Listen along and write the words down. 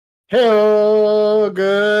Hello,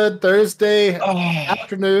 good Thursday Oh,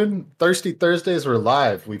 afternoon. Thirsty Thursdays, we're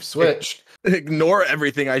live. We've switched. ignore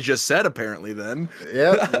everything I just said, apparently, then.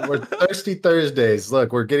 Yep, we're Thirsty Thursdays.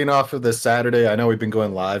 Look, we're getting off of this Saturday. I know we've been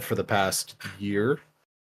going live for the past year.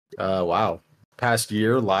 Wow. Past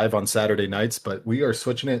year live on Saturday nights, but we are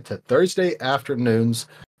switching it to Thursday afternoons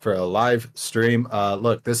for a live stream.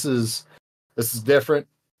 Look, this is different.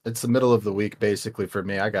 It's the middle of the week basically for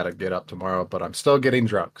me. I gotta get up tomorrow, but I'm still getting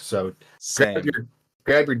drunk. So grab Same. your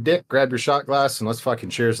grab your dick, grab your shot glass, and let's fucking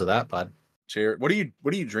cheers to that, bud. Cheer. What are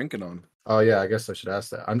you drinking on? Oh yeah, I guess I should ask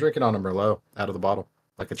that. I'm drinking on a Merlot out of the bottle,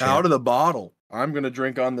 like a champ. Out of the bottle. I'm gonna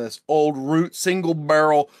drink on this Old Root single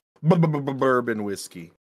barrel bourbon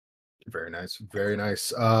whiskey. Very nice, very nice.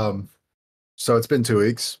 So it's been 2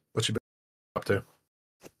 weeks. What you been up to?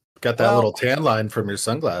 Got that little tan line from your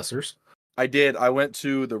sunglasses. I did. I went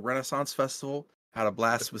to the Renaissance Festival, had a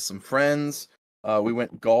blast with some friends. We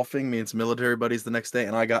went golfing, me and some military buddies the next day,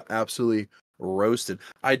 and I got absolutely roasted.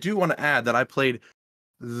 I do want to add that I played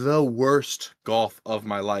the worst golf of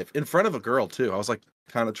my life in front of a girl too. I was like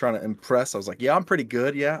kind of trying to impress. I was like, yeah, I'm pretty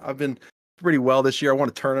good. Yeah, I've been pretty well this year. I won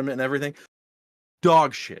a tournament and everything.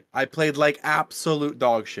 Dog shit. I played like absolute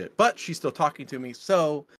dog shit, but she's still talking to me,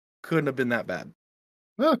 so couldn't have been that bad.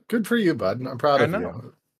 Well, good for you, bud. I'm proud I of know.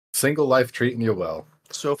 you. Single life treating you well.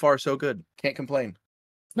 So far, so good. Can't complain.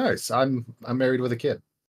 Nice. I'm married with a kid.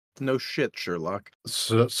 No shit, Sherlock.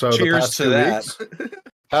 So the Cheers past to 2 that. weeks,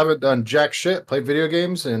 haven't done jack shit. Played video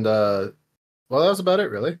games, and well, that was about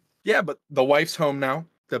it, really. Yeah, but the wife's home now.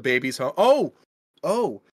 The baby's home.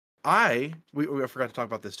 Oh, we forgot to talk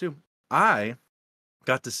about this too. I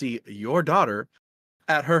got to see your daughter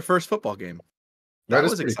at her first football game. That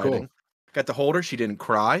was pretty exciting. cool. Got to hold her. She didn't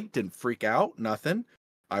cry, didn't freak out, nothing.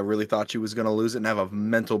 I really thought she was going to lose it and have a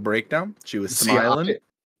mental breakdown. She was smiling.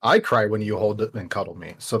 I cry when you hold it and cuddle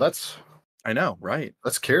me. So I know, right?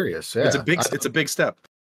 that's curious. Yeah, It's a big step.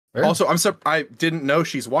 Yeah. Also, I didn't know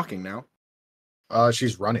she's walking now.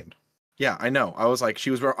 She's running. Yeah, I know. I was like,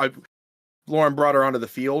 Lauren brought her onto the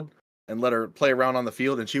field and let her play around on the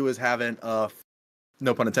field, and she was having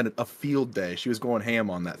no pun intended, a field day. She was going ham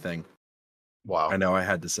on that thing. Wow. I know. I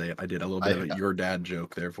had to say it. I did a little bit of your dad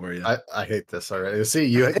joke there for you. I hate this already. See,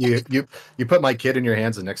 you put my kid in your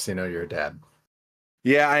hands, and next thing you know, you're a dad.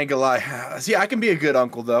 Yeah, I ain't gonna lie. See, I can be a good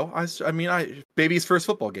uncle though. Baby's first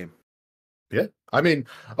football game. Yeah. I mean,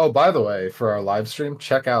 oh, by the way, for our live stream,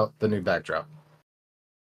 check out the new backdrop.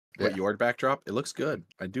 What, your backdrop? It looks good.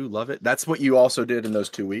 I do love it. That's what you also did in those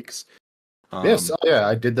 2 weeks. Yes. Oh, yeah.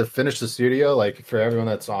 I did finish the studio, like for everyone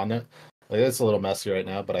that's on it. Like it's a little messy right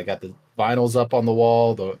now, but I got the vinyls up on the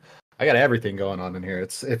wall. I got everything going on in here. It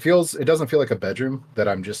doesn't feel like a bedroom that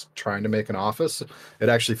I'm just trying to make an office. It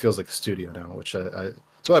actually feels like a studio now, which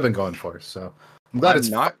that's what I've been going for. So I'm glad it's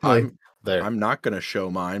not there. I'm not going to show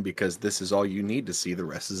mine because this is all you need to see. The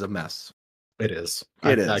rest is a mess. It is.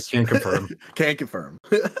 It is. I can't confirm. Can't confirm.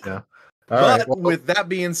 Yeah. All right. Well, with that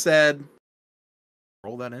being said,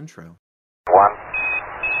 roll that intro. 1,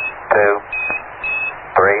 2,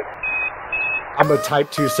 3. I'm a type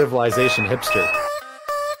 2 civilization hipster.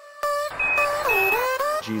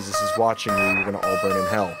 Jesus is watching you. You're going to all burn in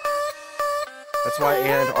hell. That's why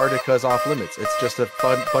Antarctica's off limits. It's just a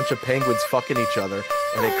bunch of penguins fucking each other,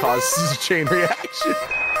 and it causes a chain reaction.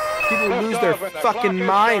 People lose their fucking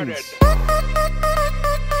minds.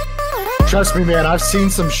 Trust me, man. I've seen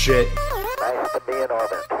some shit. Nice to be in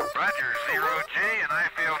orbit. Roger, 0G, and I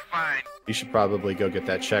feel fine. You should probably go get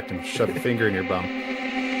that checked and shove a finger in your bum.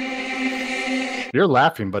 You're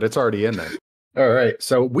laughing, but it's already in there. All right,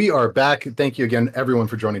 so we are back. Thank you again, everyone,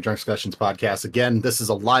 for joining Drunk Discussions podcast. Again, this is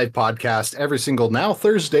a live podcast every single now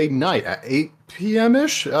Thursday night at 8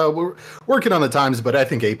 p.m.-ish. We're working on the times, but I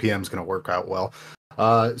think 8 p.m. is going to work out well.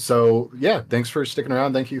 So, yeah, thanks for sticking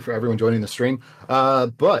around. Thank you for everyone joining the stream.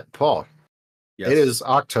 But, Paul, Yes. It is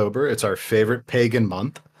October. It's our favorite pagan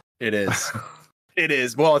month. It is. It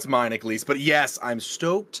is. Well, it's mine at least. But yes, I'm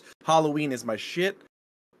stoked. Halloween is my shit.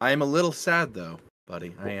 I am a little sad, though.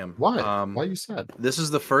 Buddy, I am. Why? Why are you sad? This is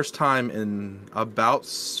the first time in about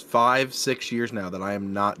 5-6 years now that I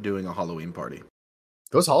am not doing a Halloween party.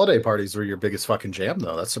 Those holiday parties were your biggest fucking jam,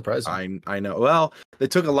 though. That's surprising. I know. Well, they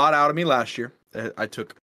took a lot out of me last year. It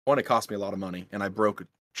cost me a lot of money, and I broke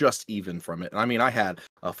just even from it. I mean, I had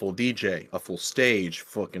a full DJ, a full stage,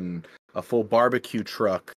 a full barbecue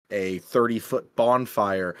truck, a 30-foot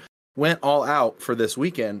bonfire. Went all out for this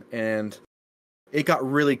weekend, and it got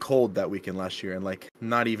really cold that weekend last year, and like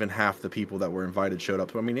not even half the people that were invited showed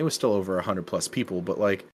up. I mean, it was still over 100 plus people, but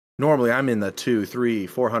like normally I'm in the 200, 300,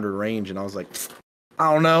 400 range, and I was like,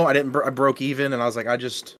 I don't know. I broke even, and I was like, I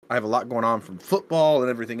have a lot going on from football and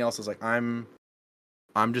everything else. I was like, I'm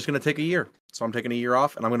just gonna take a year. So I'm taking a year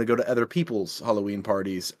off, and I'm gonna go to other people's Halloween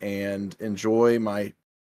parties and enjoy my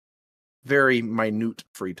very minute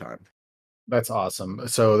free time. That's awesome.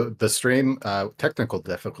 So the stream, technical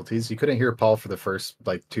difficulties. You couldn't hear Paul for the first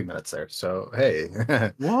like 2 minutes there. So hey,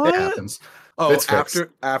 What? it happens. Oh, It's fixed.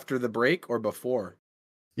 after the break or before?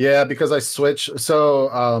 Yeah, because I switched. So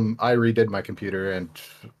I redid my computer and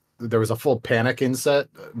there was a full panic inset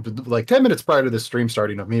like 10 minutes prior to the stream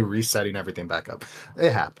starting of me resetting everything back up.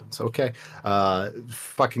 It happens. Okay.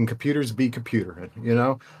 Fucking computers be computer, you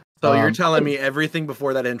know? So you're telling me everything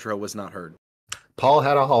before that intro was not heard? Paul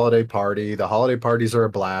had a holiday party. The holiday parties are a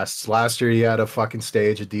blast. Last year he had a fucking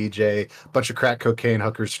stage, a DJ, bunch of crack cocaine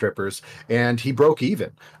hookers, strippers, and he broke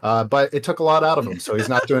even. But it took a lot out of him, so he's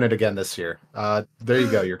not doing it again this year. There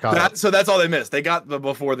you go. You're caught up. So that's all they missed. They got the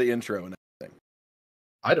before the intro and everything.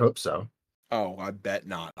 I'd hope so. Oh, I bet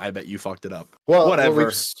not. I bet you fucked it up. Well, whatever.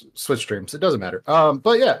 We've switched streams. It doesn't matter.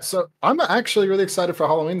 But yeah, so I'm actually really excited for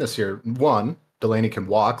Halloween this year. One, Delaney can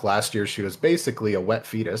walk. Last year she was basically a wet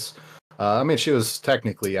fetus. I mean, she was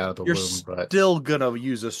technically out of the You're womb, but still gonna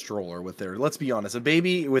use a stroller with her. Let's be honest. A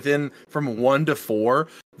baby from 1 to 4,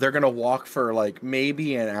 they're gonna walk for like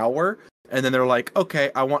maybe an hour, and then they're like,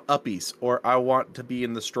 okay, I want uppies, or I want to be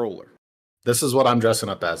in the stroller. this is what I'm dressing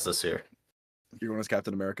up as this year. You're going as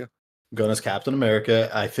Captain America? Going as Captain America.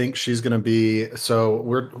 I think she's gonna be. So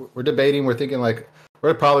we're debating. We're thinking like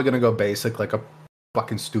we're probably gonna go basic, like a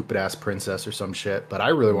fucking stupid ass princess or some shit. But I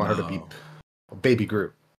really want her to be a Baby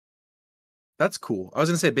Groot. That's cool. I was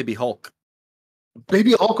gonna say Baby Hulk.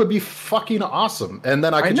 Baby Hulk would be fucking awesome, and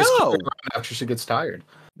then I could just keep know. her around after she gets tired.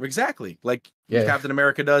 Exactly. Like Yeah. Captain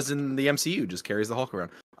America does in the MCU, just carries the Hulk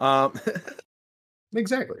around.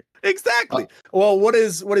 Exactly. Exactly. Well, what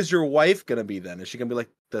is your wife gonna be then? Is she gonna be like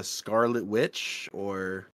the Scarlet Witch,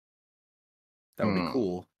 or that would be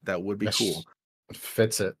cool? That would be cool.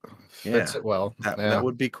 Fits it. Fits it well. That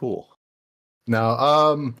would be cool.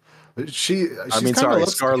 No, she's sorry,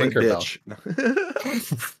 looks Scarlet like Bitch.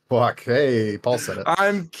 Fuck. Hey, Paul said it.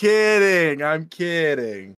 I'm kidding.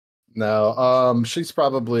 No,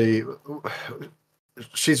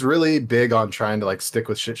 she's really big on trying to like stick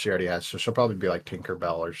with shit she already has. So she'll probably be like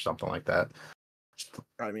Tinkerbell or something like that.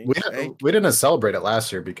 I mean, We didn't celebrate it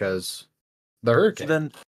last year because the hurricane. So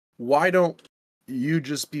then why don't you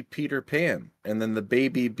just be Peter Pan and then the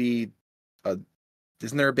baby be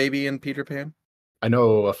isn't there a baby in Peter Pan? I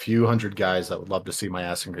know a few hundred guys that would love to see my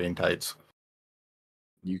ass in green tights.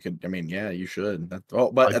 You could, I mean, yeah, you should.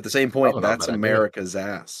 But at the same point, that's America's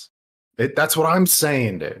ass. That's what I'm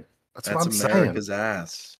saying, dude. That's what I'm America's saying.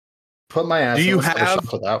 ass. Put my ass. Do you in the have?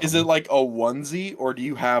 Photoshop Is it like a onesie, or do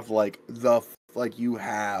you have like you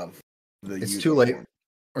have the? It's too late.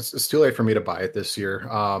 It's too late for me to buy it this year.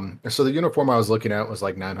 So the uniform I was looking at was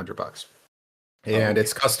like $900, and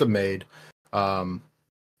it's custom made.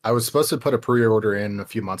 I was supposed to put a pre-order in a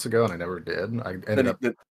few months ago, and I never did. I ended up.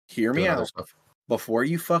 Hear me out. Before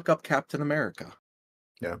you fuck up Captain America,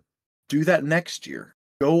 do that next year.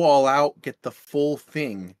 Go all out, get the full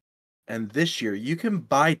thing, and this year you can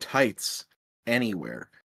buy tights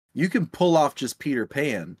anywhere. You can pull off just Peter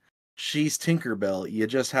Pan. She's Tinkerbell. You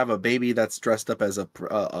just have a baby that's dressed up as a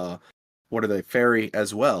fairy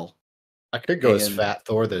as well. I could go as Fat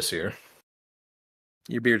Thor this year.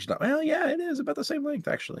 Your beard's not. Well, yeah, it is about the same length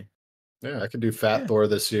actually. Yeah, I could do Fat Thor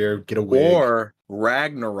this year. Get a wig. Or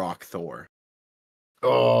Ragnarok Thor.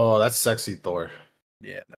 Oh, that's sexy Thor.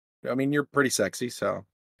 Yeah, I mean you're pretty sexy, so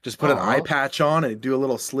just put an eye patch on and do a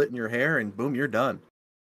little slit in your hair, and boom, you're done.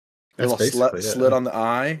 A little slit on the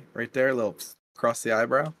eye right there, a little across the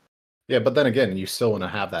eyebrow. Yeah, but then again, you still want to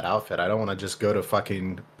have that outfit. I don't want to just go to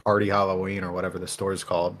fucking Party Halloween or whatever the store is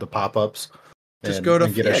called, the pop-ups. Just go to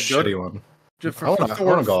get a shitty one. Just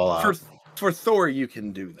for Thor, you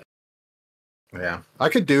can do that. Yeah, I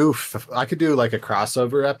could do like a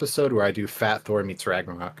crossover episode where I do Fat Thor meets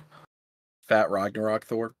Ragnarok. Fat Ragnarok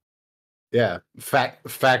Thor. Yeah, fat.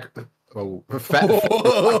 Oh, fat.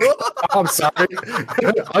 I'm sorry.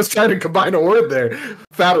 I was trying to combine a word there.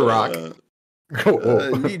 Fatter rock.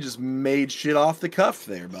 You just made shit off the cuff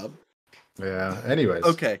there, bub. Yeah. Anyways.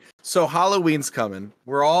 Okay, so Halloween's coming.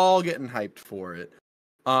 We're all getting hyped for it.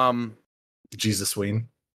 Jesus Ween.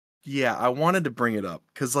 Yeah, I wanted to bring it up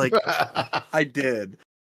because, like, I did.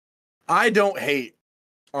 I don't hate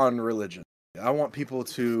on religion. I want people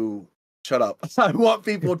to shut up. I want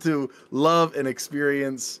people to love and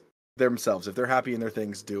experience themselves. If they're happy in their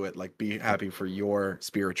things, do it. Like, be happy for your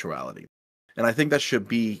spirituality. And I think that should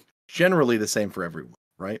be generally the same for everyone,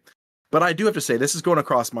 right? But I do have to say, this is going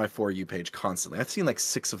across my For You page constantly. I've seen like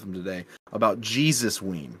 6 of them today about Jesus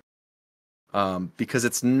Ween. Because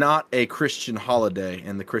it's not a Christian holiday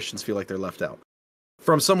and the Christians feel like they're left out.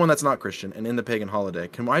 From someone that's not Christian and in the pagan holiday,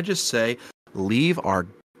 can I just say, leave our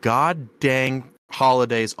god dang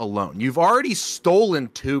holidays alone. You've already stolen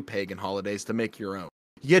 2 pagan holidays to make your own.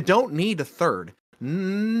 You don't need a third.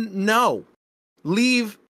 No.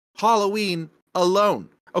 Leave Halloween alone.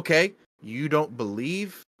 Okay, you don't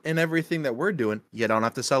believe in everything that we're doing, you don't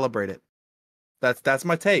have to celebrate it. That's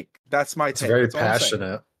my take. That's my take. Very That's all I'm saying.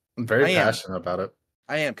 passionate. I'm very passionate about it.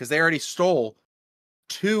 I am, because they already stole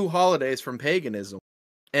 2 holidays from paganism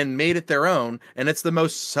and made it their own, and it's the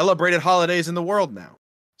most celebrated holidays in the world now.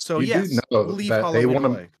 So You yes, do know leave that Halloween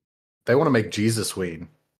away. they want to make Jesus Ween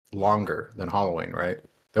longer than Halloween, right?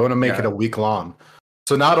 They want to make it a week long.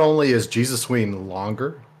 So not only is Jesus Ween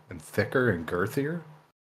longer and thicker and girthier,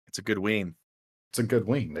 It's a good ween. it's a good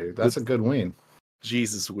ween, dude. That's a good ween.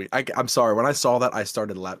 Jesus Ween. I'm sorry. When I saw that, I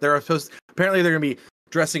started to laugh. Apparently they're going to be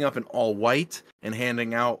dressing up in all white and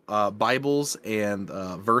handing out Bibles and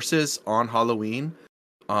verses on Halloween.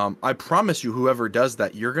 I promise you, whoever does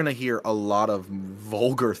that, you're going to hear a lot of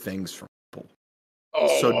vulgar things from people.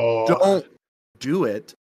 So don't do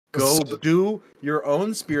it. Go do your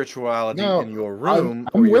own spirituality in your room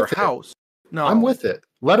or your house. No, I'm with it.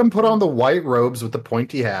 Let them put on the white robes with the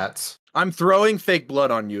pointy hats. I'm throwing fake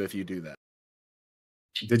blood on you if you do that.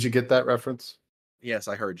 Did you get that reference? Yes,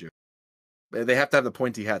 I heard you. They have to have the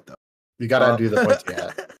pointy hat, though. You gotta do the pointy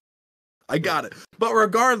hat. I got it. But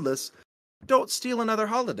regardless, don't steal another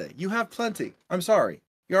holiday. You have plenty. I'm sorry.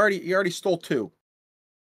 You already stole 2.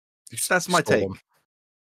 That's my take. Them.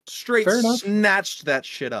 Straight snatched that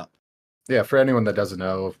shit up. Yeah, for anyone that doesn't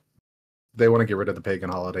know, they want to get rid of the pagan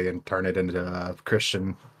holiday and turn it into a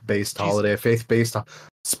Christian-based holiday, a faith-based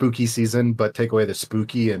spooky season, but take away the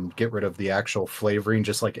spooky and get rid of the actual flavoring,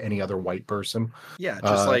 just like any other white person. Yeah,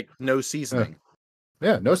 just like no seasoning.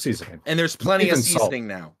 Yeah, no seasoning. And there's plenty of seasoning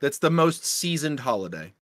now. That's the most seasoned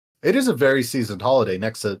holiday. It is a very seasoned holiday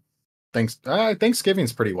next to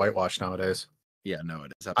Thanksgiving's pretty whitewashed nowadays. Yeah, no,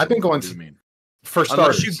 it is. I've been going for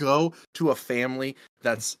starters. Unless you go to a family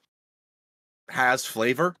that's has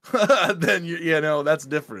flavor, then you know that's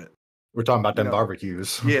different. We're talking about them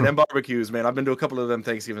barbecues. Yeah, them barbecues, man. I've been to a couple of them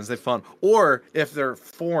Thanksgivings. They're fun. Or if they're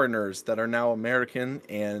foreigners that are now American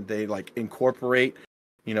and they like incorporate,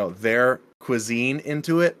 their cuisine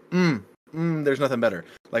into it. There's nothing better.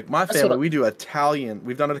 Like my family, we do Italian.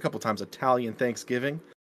 We've done it a couple times. Italian Thanksgiving,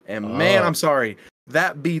 and man, I'm sorry,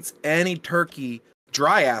 that beats any turkey.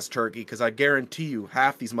 Dry ass turkey, because I guarantee you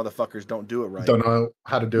half these motherfuckers don't do it right. Don't know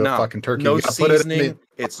how to do a fucking turkey. No seasoning.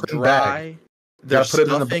 It's dry. Their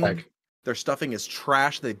stuffing, their stuffing is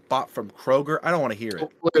trash. They bought from Kroger. I don't want to hear it.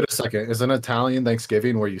 Wait a second. Is an Italian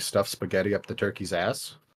Thanksgiving where you stuff spaghetti up the turkey's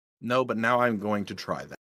ass? No, but now I'm going to try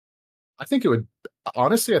that. I think it would.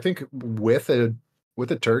 Honestly, I think with a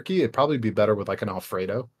turkey, it'd probably be better with like an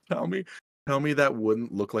Alfredo. Tell me that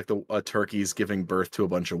wouldn't look like a turkey's giving birth to a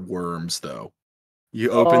bunch of worms, though. You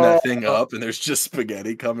open that thing up and there's just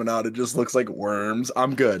spaghetti coming out. It just looks like worms.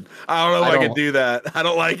 I'm good. I don't know if I can do that. I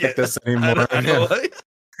don't like it. This anymore. I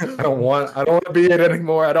don't want to be it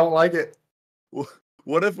anymore. I don't like it.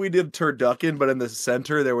 What if we did turducken, but in the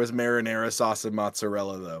center there was marinara sauce and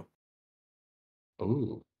mozzarella, though?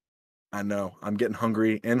 Ooh. I know. I'm getting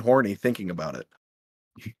hungry and horny thinking about it.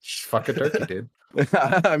 Fuck a turkey, dude.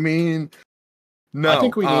 I mean, no. I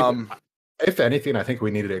think we need. If anything, I think we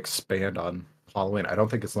need to expand on Halloween. I don't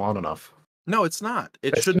think it's long enough. No, it's not.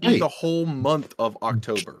 It should be the whole month of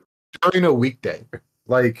October. During a weekday.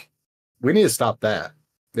 Like, we need to stop that.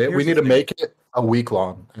 We need to make it a week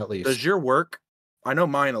long, at least. Does your work, I know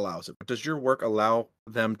mine allows it, but does your work allow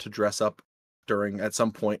them to dress up at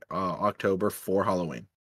some point, October for Halloween?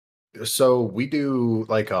 So we do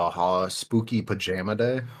like a spooky pajama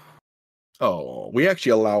day. Oh, we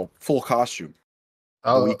actually allow full costume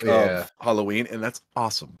the week of Halloween, and that's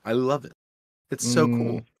awesome. I love it. It's so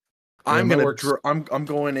cool. I'm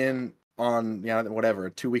going in on whatever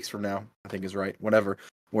 2 weeks from now. I think is right. Whatever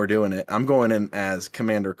we're doing it. I'm going in as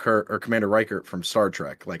Commander Kirk or Commander Riker from Star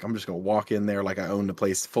Trek. Like I'm just gonna walk in there like I own the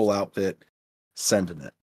place, full outfit, sending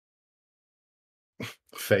it.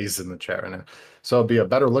 Phase in the chat right now. So it'll be a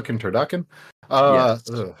better looking turducken. Yes.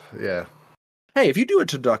 Yeah. Hey, if you do a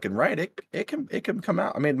turducken right, it can come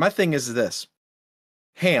out. I mean, my thing is this: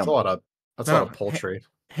 ham. That's a lot of poultry.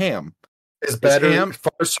 Ham is better,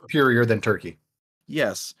 far superior than turkey.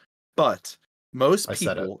 Yes, but most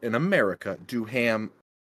people in America do ham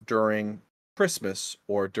during Christmas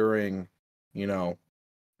or during,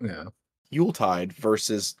 Yuletide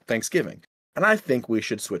versus Thanksgiving. And I think we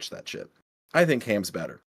should switch that shit. I think ham's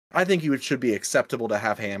better. I think it should be acceptable to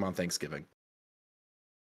have ham on Thanksgiving.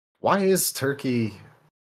 Why is turkey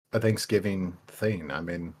a Thanksgiving thing? I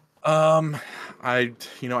mean, I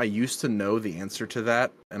used to know the answer to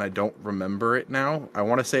that, and I don't remember it now. I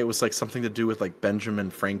want to say it was like something to do with like Benjamin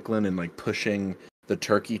Franklin and like pushing the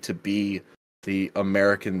turkey to be the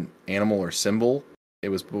American animal or symbol. It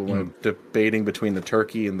was when debating between the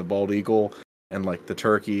turkey and the bald eagle, and like the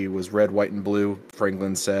turkey was red, white, and blue.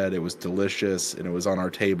 Franklin said it was delicious and it was on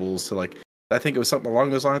our tables. So like, I think it was something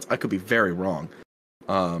along those lines. I could be very wrong.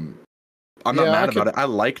 I'm not mad about it. I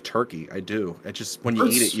like turkey. I do. It's just when you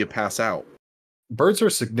eat it, you pass out. Birds are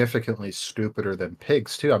significantly stupider than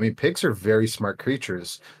pigs too. I mean, pigs are very smart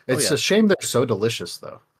creatures. It's a shame they're so delicious,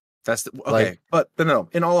 though. That's okay. But no,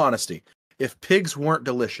 in all honesty, if pigs weren't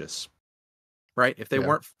delicious, right? If they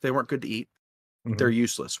weren't good to eat, they're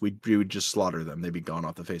useless. We would just slaughter them. They'd be gone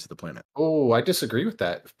off the face of the planet. Oh, I disagree with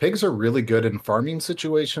that. Pigs are really good in farming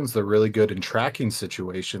situations. They're really good in tracking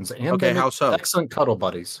situations. And how so? Excellent cuddle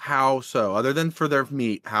buddies. How so? Other than for their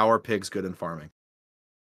meat, how are pigs good in farming?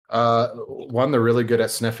 One, they're really good at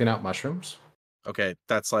sniffing out mushrooms. Okay,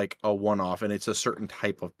 that's like a one-off, and it's a certain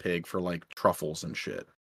type of pig for like truffles and shit.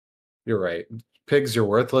 You're right. Pigs, you're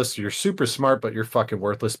worthless. You're super smart, but you're fucking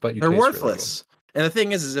worthless. But they're worthless. And the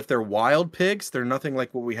thing is if they're wild pigs, they're nothing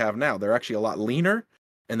like what we have now. They're actually a lot leaner,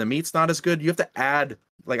 and the meat's not as good. You have to add,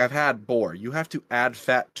 like I've had boar, you have to add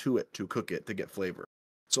fat to it to cook it to get flavor.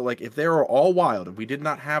 So like if they were all wild and we did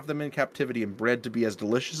not have them in captivity and bred to be as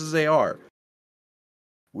delicious as they are,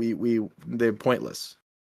 they're pointless.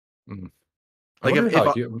 Mm. Like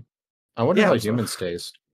I wonder how humans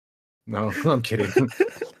taste. No, I'm kidding.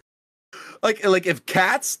 like if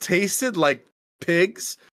cats tasted like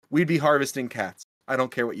pigs, we'd be harvesting cats. I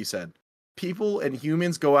don't care what you said. People and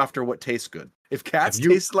humans go after what tastes good. If cats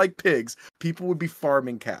tasted like pigs, people would be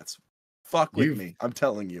farming cats. Fuck with me. I'm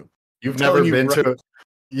telling you. You've never been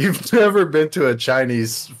to a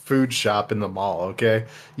Chinese food shop in the mall, okay?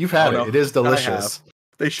 You've had it. It is delicious.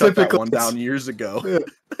 They shut that one down years ago.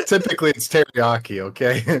 Typically it's teriyaki,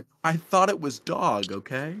 okay? I thought it was dog,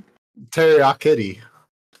 okay? Teriyaki.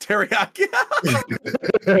 Teriyaki.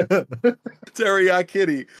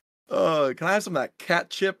 Teriyaki. Can I have some of that cat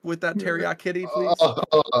chip with that teriyaki, please?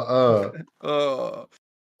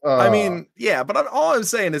 I mean, yeah, but all I'm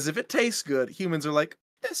saying is if it tastes good, humans are like,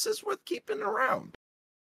 this is worth keeping around.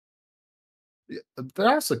 They're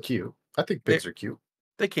also cute. I think pigs are cute.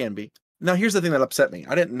 They can be. Now, here's the thing that upset me.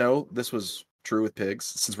 I didn't know this was true with pigs,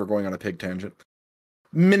 since we're going on a pig tangent.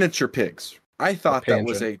 Miniature pigs. I thought that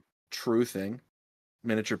was a true thing.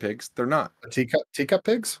 Miniature pigs. They're not. Teacup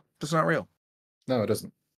pigs? It's not real. No, it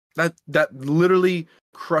doesn't. That literally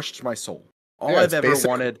crushed my soul. All I've ever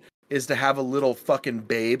wanted is to have a little fucking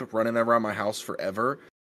babe running around my house forever.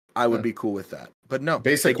 I would be cool with that. But no,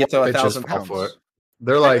 they get to 1,000 pounds.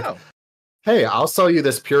 They're like, hey, I'll sell you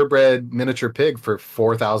this purebred miniature pig for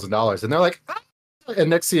 $4,000. And they're like, ah. And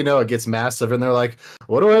next thing you know, it gets massive. And they're like,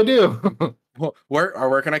 what do I do? Well,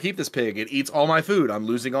 where can I keep this pig? It eats all my food. I'm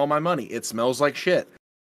losing all my money. It smells like shit.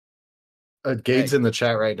 Gade's in the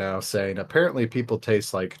chat right now saying, apparently people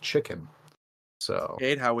taste like chicken. So,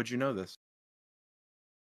 Gade, how would you know this?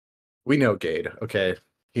 We know Gade. Okay.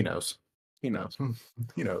 He knows. He knows.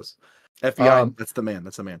 He knows. FBI, that's the man.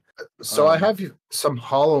 That's the man. So I have some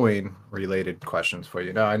Halloween related questions for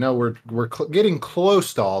you. Now I know we're getting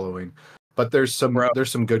close to Halloween, but there's some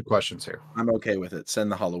good questions here. I'm okay with it.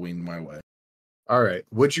 Send the Halloween my way. All right.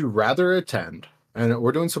 Would you rather attend? And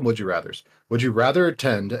we're doing some would you rathers. Would you rather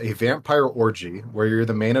attend a vampire orgy where you're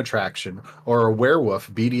the main attraction, or a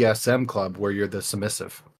werewolf BDSM club where you're the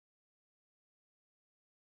submissive?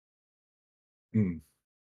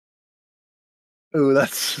 Oh,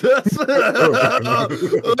 that's that's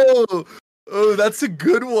a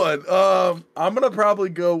good one. I'm gonna probably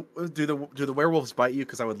go. Do the werewolves bite you?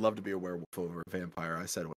 Because I would love to be a werewolf over a vampire. I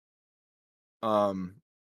said. I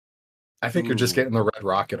think you're just getting the red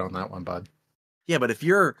rocket on that one, bud. Yeah, but if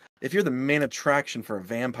you're the main attraction for a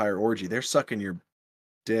vampire orgy, they're sucking your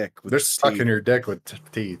dick. They're sucking your dick with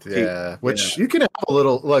teeth. Yeah, which you can have a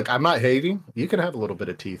little. Look, I'm not hating. You can have a little bit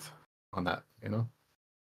of teeth on that. You know.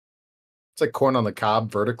 It's like corn on the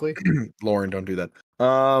cob vertically. Lauren, don't do that.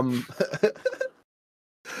 I'm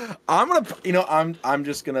gonna, I'm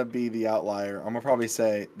just gonna be the outlier. I'm gonna probably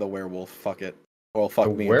say the werewolf. Fuck it. Well,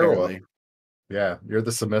 fuck me. Werewolf. Apparently. Yeah, you're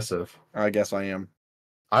the submissive. I guess I am.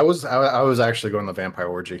 I was actually going the vampire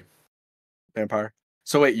orgy. Vampire.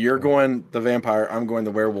 So wait, you're going the vampire. I'm going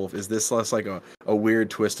the werewolf. Is this less like a weird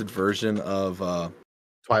twisted version of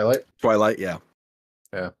Twilight? Twilight, yeah.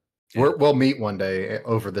 Yeah. We'll meet one day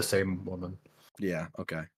over the same woman. Yeah.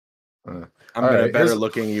 Okay. Uh, I'm all gonna right, better here's-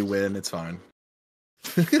 looking you win. It's fine.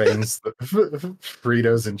 Fangs,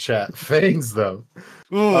 Fritos in chat. Fangs, though.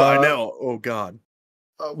 Oh, I Uh, know. Oh God.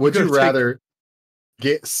 Would you gotta take- rather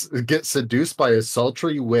get seduced by a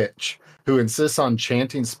sultry witch who insists on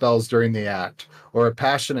chanting spells during the act, or a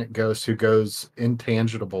passionate ghost who goes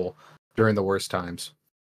intangible during the worst times?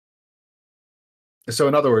 So,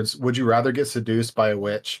 in other words, would you rather get seduced by a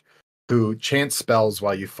witch who chants spells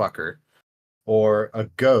while you fuck her, or a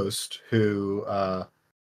ghost who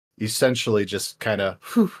essentially just kind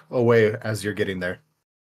of away as you're getting there?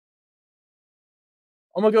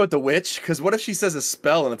 I'm gonna go with the witch, because what if she says a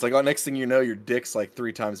spell and it's like, oh, next thing you know, your dick's like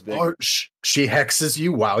 3 times bigger. Or she hexes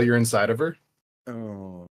you while you're inside of her.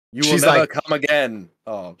 Oh, you will She's never like, come again.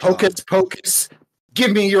 Oh, God. Pocus, pocus,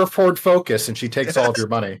 give me your Ford Focus, and she takes all of your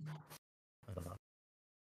money.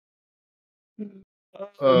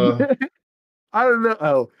 Uh, I don't know.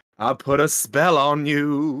 Oh, I put a spell on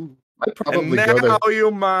you, I'd and probably now go the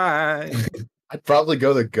you're mine. I'd probably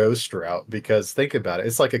go the ghost route, because think about it,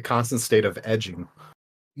 it's like a constant state of edging.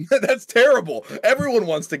 That's terrible. Everyone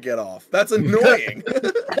wants to get off. That's annoying.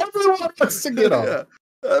 Everyone wants to get off. Yeah.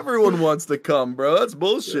 Everyone wants to come, bro. That's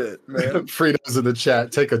bullshit, man. Fritos in the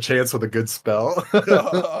chat. Take a chance with a good spell.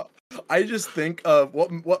 I just think of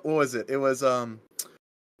what was it? It was a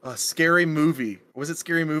Scary Movie. Was it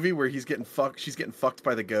Scary Movie where he's getting fucked? She's getting fucked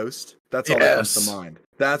by the ghost. That's all that comes Yes. to mind.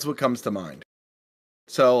 That's what comes to mind.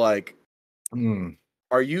 So like, Hmm.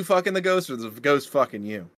 are you fucking the ghost or is the ghost fucking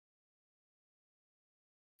you?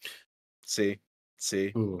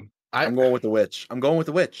 See, Ooh. I'm going with the witch. I'm going with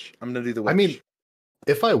the witch. I'm gonna do the witch. I mean,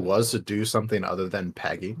 if I was to do something other than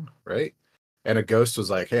pegging, right? And a ghost was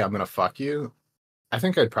like, "Hey, I'm gonna fuck you," I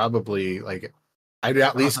think I'd probably I'd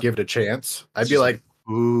at least give it a chance. I'd be She's like,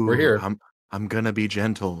 ooh, we're here. I'm gonna be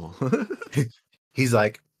gentle. he's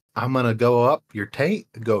like, "I'm gonna go up your taint,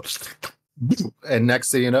 go," and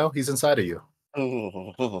next thing you know, he's inside of you.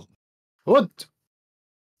 What?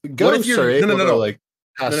 Ghosts you're- are able no, no, to no.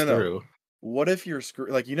 pass No. through. What if you're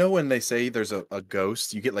like, you know when they say there's a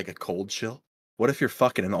ghost, you get like a cold chill? What if you're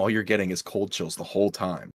fucking and all you're getting is cold chills the whole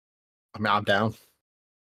time? I mean, I'm down.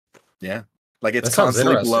 Yeah. Like it's That sounds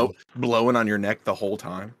constantly interesting. blowing on your neck the whole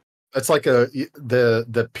time. It's like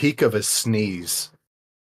the peak of a sneeze.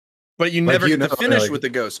 But you Like, never you get to know, finish like- with the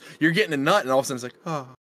ghost. You're getting a nut and all of a sudden it's like, oh.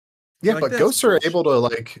 Yeah, Like, but that's ghosts are bullshit. able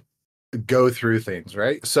to go through things,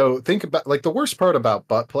 right? So think about the worst part about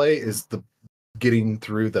butt play is the getting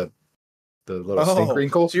through the little stink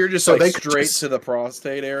wrinkle. So you're just So like they could straight just- to the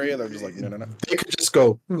prostate area. They're just like, no. They could just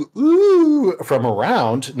go ooh from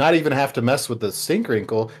around, not even have to mess with the stink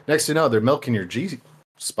wrinkle. Next thing you know, they're milking your G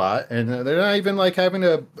spot, and they're not even having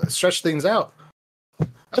to stretch things out.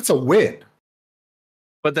 That's a win.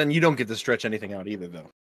 But then you don't get to stretch anything out either, though.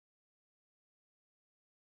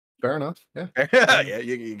 Fair enough. Yeah. Yeah,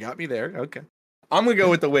 you got me there. Okay. I'm gonna go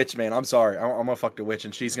with the witch, man. I'm sorry. I'm gonna fuck the witch,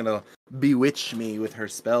 and she's gonna bewitch me with her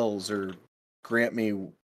spells or grant me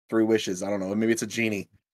 3 wishes. I don't know. Maybe it's a genie.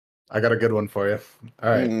 I got a good one for you. All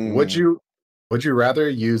right. Would you rather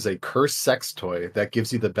use a cursed sex toy that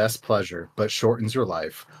gives you the best pleasure but shortens your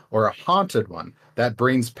life, or a haunted one that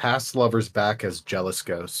brings past lovers back as jealous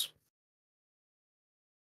ghosts?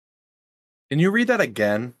 Can you read that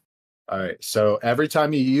again? All right. So every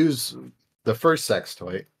time you use the first sex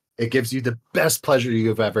toy, it gives you the best pleasure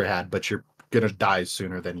you've ever had, but you're gonna die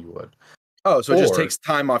sooner than you would. Oh, so it just Or- takes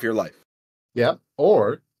time off your life. Yep.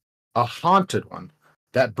 Or a haunted one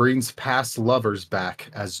that brings past lovers back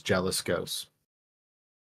as jealous ghosts.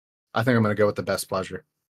 I think I'm gonna go with the best pleasure.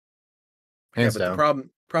 Hands yeah, but down. the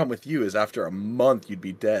problem with you is after a month you'd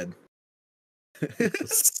be dead.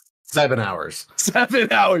 7 hours.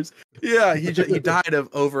 7 hours. Yeah, he died of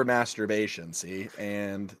over masturbation. See,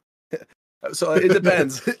 and so it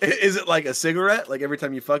depends. Is it like a cigarette? Like every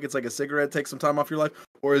time you fuck, it's like a cigarette. Take some time off your life,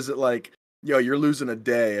 or is it like, yo, you're losing a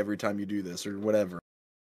day every time you do this, or whatever?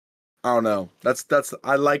 I don't know. That's.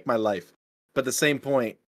 I like my life, but at the same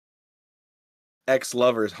point,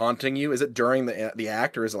 ex-lovers haunting you. Is it during the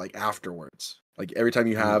act, or is it like afterwards? Like every time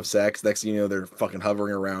you have sex, next thing you know, they're fucking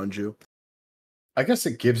hovering around you. I guess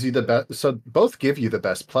it gives you the best. So both give you the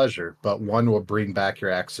best pleasure, but one will bring back your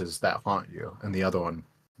exes that haunt you, and the other one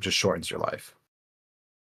just shortens your life.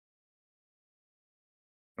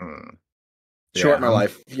 Shorten my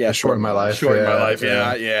life. Yeah, shorten my life. Shorten my Yeah, life.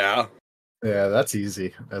 yeah. Yeah. Yeah, that's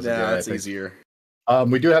easy. That's easier.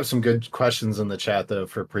 We do have some good questions in the chat though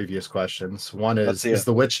for previous questions. One Let's is see it.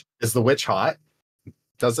 is the witch hot?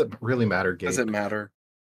 Does it really matter, Gabe? Does it matter?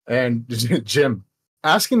 And Jim,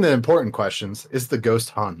 asking the important questions, is the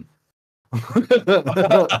ghost Hun? That's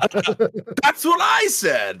what I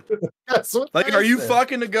said. That's what Like, I are you said.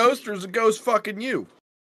 fucking a ghost or is a ghost fucking you?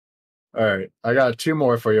 All right, I got two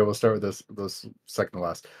more for you. We'll start with this second to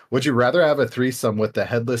last. Would you rather have a threesome with the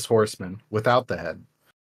headless horseman without the head,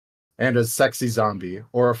 and a sexy zombie,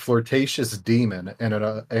 or a flirtatious demon and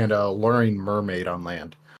a alluring mermaid on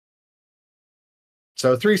land?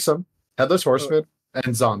 So a threesome, headless horseman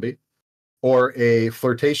and zombie, or a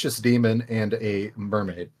flirtatious demon and a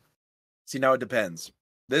mermaid. See, now it depends.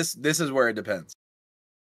 This is where it depends.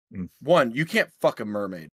 Mm. One, you can't fuck a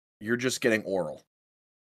mermaid. You're just getting oral.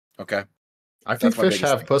 Okay. I think That's my fish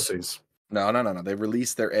biggest have thing. pussies. No. They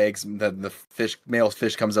release their eggs. The male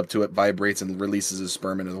fish comes up to it, vibrates, and releases his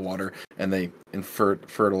sperm into the water, and they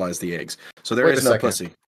fertilize the eggs. So there Wait is a no second. pussy.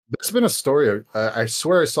 There's been a story. I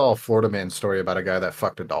swear I saw a Florida man story about a guy that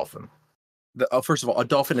fucked a dolphin. First of all, a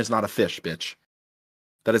dolphin is not a fish, bitch.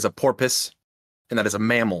 That is a porpoise, and that is a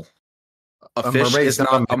mammal. A fish mermaid is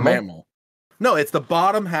not a mammal. No, it's the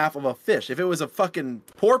bottom half of a fish. If it was a fucking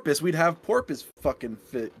porpoise, we'd have porpoise fucking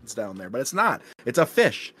fins down there, but it's not. It's a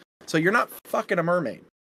fish. So you're not fucking a mermaid.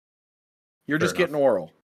 You're Fair just getting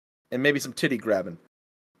oral. And maybe some titty grabbing.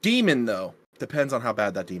 Demon, though, depends on how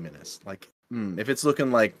bad that demon is. Like, if it's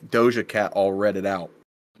looking like Doja Cat all redded out,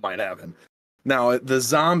 might happen. Now, the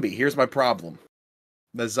zombie, here's my problem.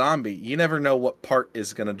 The zombie, you never know what part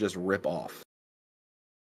is going to just rip off.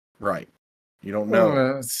 Right. You don't know.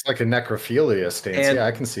 Well, it's like a necrophilia stance. And- Yeah,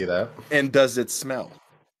 I can see that. And does it smell?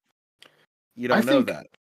 You don't I know think- that. I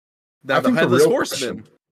Now, the think the headless real horseman.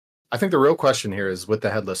 question- I think the real question here is, with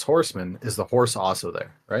the headless horseman, is the horse also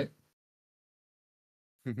there, right?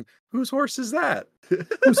 Whose horse is that?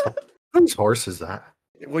 Whose horse is that?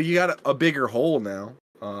 Well, you got a bigger hole now.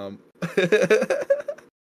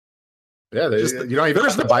 Yeah, Just you don't even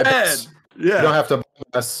have to bypass. Yeah. You don't have to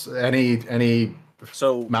bypass any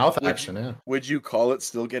So mouth would- action. Yeah, Would you call it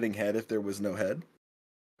still getting head if there was no head?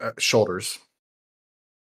 shoulders.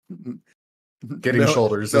 Getting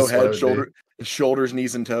shoulders. No is what it head, would be. shoulders,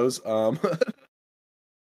 knees, and toes.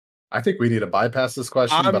 I think we need to bypass this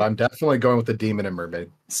question, but I'm definitely going with the demon and mermaid.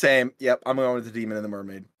 Same. Yep. I'm going with the demon and the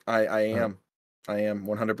mermaid. I am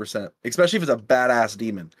 100%. Especially if it's a badass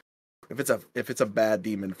demon. If it's a bad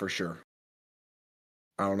demon, for sure.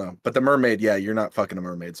 I don't know, but the mermaid, yeah, you're not fucking a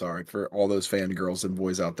mermaid. Sorry for all those fangirls and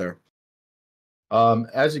boys out there.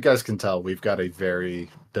 As you guys can tell, we've got a very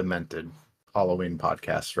demented Halloween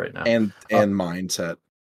podcast right now. And mindset.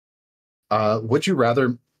 Would you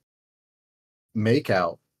rather make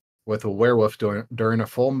out with a werewolf during a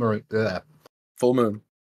full moon? Full moon.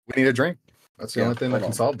 We need a drink. That's the only thing that hold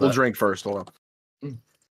can on. solve that. We'll drink first. Hold on.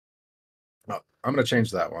 I'm going to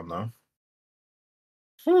change that one,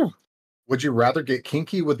 though. Would you rather get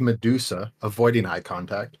kinky with Medusa, avoiding eye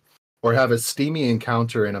contact, or have a steamy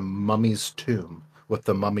encounter in a mummy's tomb with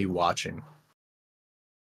the mummy watching?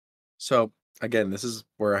 So again, this is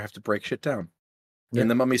where I have to break shit down. Yeah. In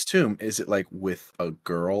the mummy's tomb, is it like with a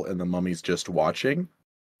girl and the mummy's just watching?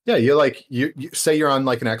 Yeah, you say you're on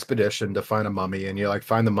like an expedition to find a mummy, and you like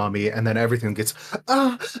find the mummy, and then everything gets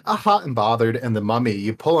hot and bothered, and the mummy,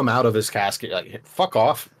 you pull him out of his casket, like fuck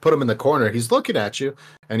off, put him in the corner, he's looking at you,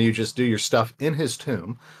 and you just do your stuff in his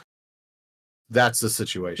tomb. That's the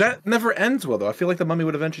situation. That never ends well, though. I feel like the mummy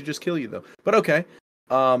would eventually just kill you, though. But okay.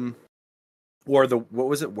 Or what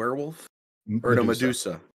was it, werewolf? Or no,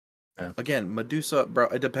 Medusa. Yeah. Again, Medusa, bro,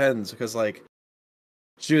 it depends, because like,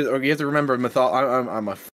 you have to remember, I'm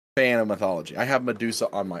a fan of mythology. I have Medusa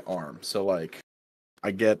on my arm, so like,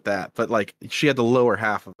 I get that. But like, she had the lower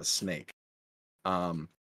half of a snake.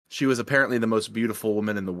 She was apparently the most beautiful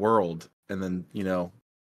woman in the world, and then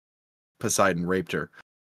Poseidon raped her.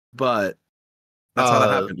 But that's how that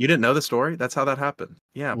happened. You didn't know the story? That's how that happened.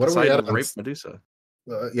 Yeah, What are we Poseidon at? raped Medusa.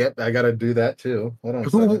 Yep, I got to do that too. Hold on a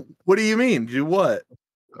second. What do you mean? Do what?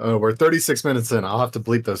 We're 36 minutes in. I'll have to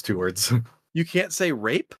bleep those 2 words. You can't say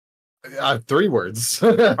rape? 3 words.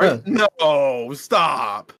 No,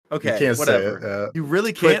 stop. Okay, You can't whatever. say it. You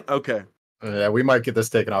really can't? Okay. Yeah, we might get this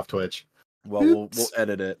taken off Twitch. Well, we'll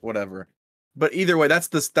edit it, whatever. But either way, that's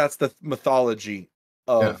the mythology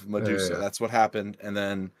of Medusa. Yeah. That's what happened, and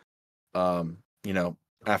then,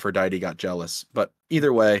 Aphrodite got jealous. But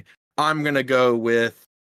either way, I'm gonna go with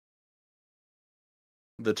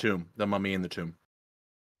the tomb, the mummy in the tomb.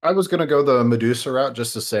 I was gonna go the Medusa route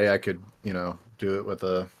just to say I could, do it with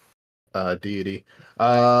a deity.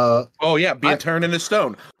 Oh yeah, being turned into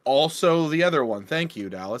stone. Also, the other one. Thank you,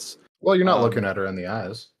 Dallas. Well, you're not looking at her in the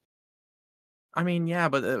eyes. I mean, yeah,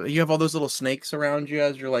 but you have all those little snakes around you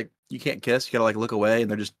as you're like, you can't kiss. You gotta like look away, and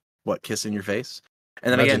they're just kissing your face.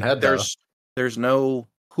 And then Imagine again, head, there's no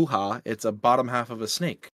hoo-ha. It's a bottom half of a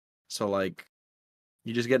snake. So like,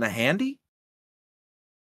 you just getting a handy?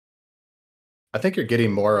 I think you're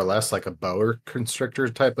getting more or less like a boa constrictor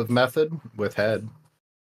type of method with head.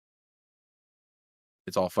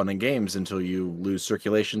 It's all fun and games until you lose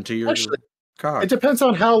circulation to your Actually, cock. it depends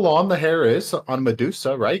on how long the hair is on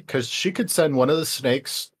Medusa, right? Because she could send one of the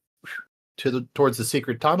snakes towards the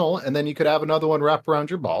secret tunnel, and then you could have another one wrap around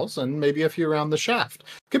your balls, and maybe a few around the shaft.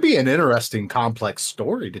 Could be an interesting, complex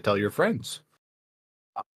story to tell your friends.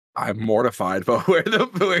 I'm mortified by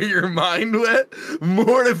where your mind went.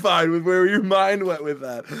 Mortified with where your mind went with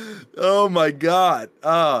that. Oh my god.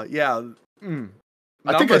 Yeah.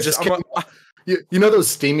 I think I just came. You know those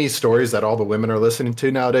steamy stories that all the women are listening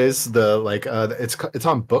to nowadays? It's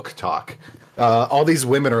on Book Talk. All these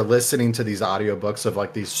women are listening to these audiobooks of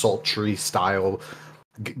like these sultry style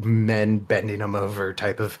men bending them over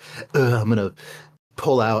type of I'm gonna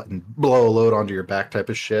pull out and blow a load onto your back type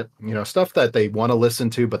of shit. You know, stuff that they want to listen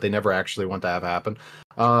to but they never actually want to have happen.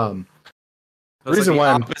 That's Reason like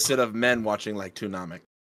why the opposite of men watching like Toonamic.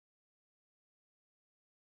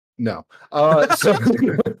 No.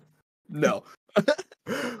 No.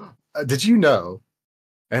 Did you know?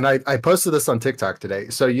 And I posted this on TikTok today.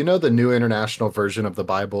 So you know the new international version of the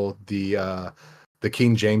Bible, the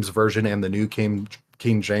King James version and the new King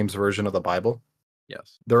James version of the Bible?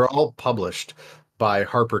 Yes. They're all published by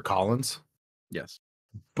HarperCollins. Yes.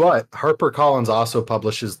 But HarperCollins also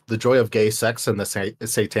publishes The Joy of Gay Sex and the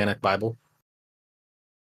Satanic Bible.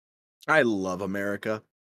 I love America.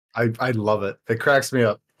 I love it. It cracks me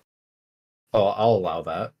up. Oh, I'll allow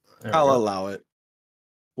that. I'll allow it.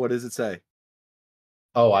 What does it say?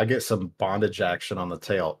 Oh, I get some bondage action on the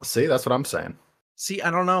tail. See, that's what I'm saying. See,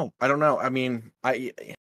 I don't know. I mean,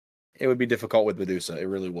 it would be difficult with Medusa. It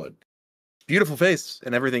really would. Beautiful face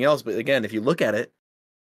and everything else, but again, if you look at it,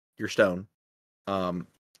 you're stone.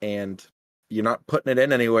 And you're not putting it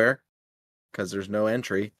in anywhere because there's no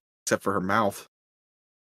entry except for her mouth.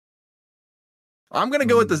 I'm gonna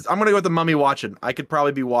go with this. I'm gonna go with the mummy watching. I could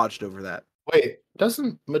probably be watched over that. Wait,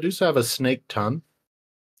 doesn't Medusa have a snake tongue?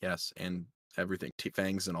 Yes, and everything,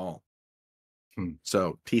 fangs and all. Hmm.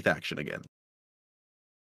 So teeth action again.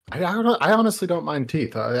 I honestly don't mind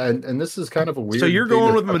teeth. And this is kind of a weird. So you're thing going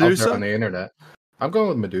to with put out there Medusa on the internet? I'm going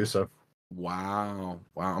with Medusa. Wow.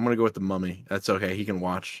 I'm gonna go with the mummy. That's okay. He can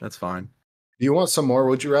watch. That's fine. Do you want some more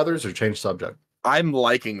would you rather's or change subject? I'm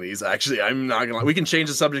liking these actually. I'm not gonna lie. We can change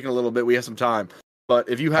the subject in a little bit. We have some time. But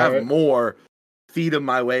if you have more, feed them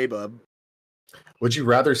my way, bub. Would you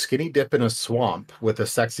rather skinny dip in a swamp with a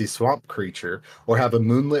sexy swamp creature or have a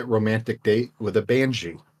moonlit romantic date with a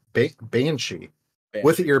banshee? Banshee.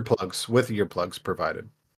 With earplugs provided.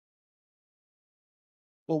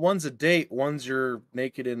 Well, one's a date, one's you're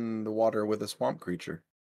naked in the water with a swamp creature.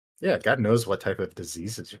 Yeah, God knows what type of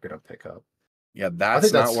diseases you're gonna pick up. Yeah,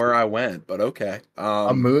 that's not where I went, but okay.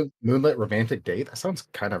 A moonlit romantic date? That sounds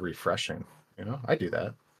kind of refreshing. You know, I do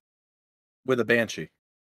that. With a banshee.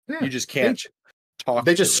 Yeah, you just can't talk.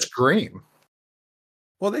 They just scream.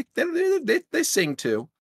 Well, they sing too.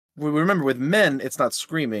 Remember, with men, it's not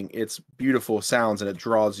screaming; it's beautiful sounds, and it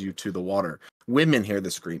draws you to the water. Women hear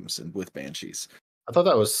the screams with banshees. I thought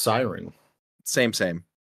that was siren. Same.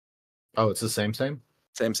 Oh, it's the same. Same.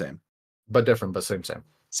 But different, but same.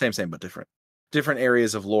 Same, but different. Different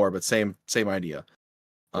areas of lore, but same idea.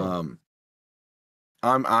 I'm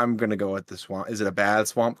gonna go with the swamp. Is it a bad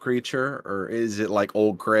swamp creature, or is it like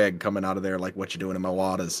old Craig coming out of there like what you doing in my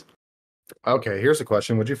waters? Okay, here's a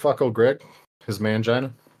question. Would you fuck old Greg? His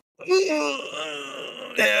mangina?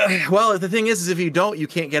 Well, the thing is if you don't, you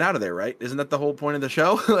can't get out of there, right? Isn't that the whole point of the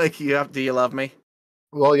show? Like, do you love me?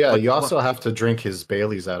 Well, yeah, you also have to drink his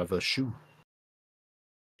Baileys out of a shoe.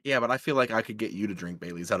 Yeah, but I feel like I could get you to drink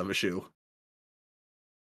Baileys out of a shoe.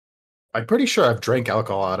 I'm pretty sure I've drank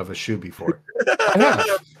alcohol out of a shoe before. I have.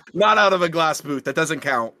 Not out of a glass boot. That doesn't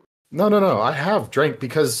count. No. I have drank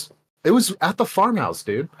because it was at the farmhouse,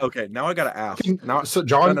 dude. Okay, now I gotta ask. So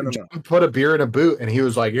John put a beer in a boot and he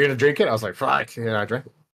was like, "You're gonna drink it?" I was like, "Fuck," and I drank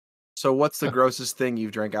it. So what's the grossest thing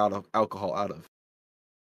you've drank out of alcohol out of?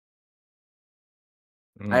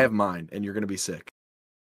 I have mine, and you're gonna be sick.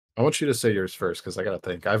 I want you to say yours first because I gotta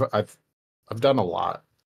think. I've done a lot.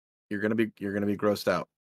 You're gonna be grossed out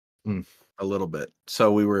a little bit.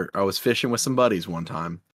 So I was fishing with some buddies one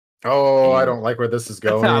time. Oh, I don't like where this is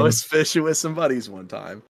going. I was fishing with some buddies one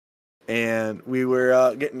time, and we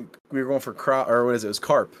were going for it was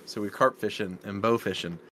carp. So we were carp fishing and bow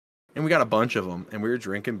fishing, and we got a bunch of them, and we were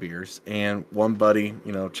drinking beers. And one buddy,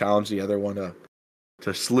 challenged the other one to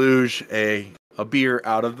slooge a beer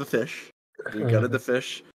out of the fish. We gutted the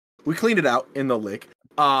fish. We cleaned it out in the lake.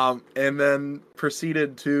 And then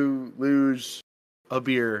proceeded to luge a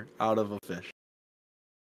beer out of a fish.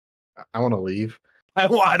 I want to leave.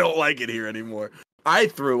 I don't like it here anymore. I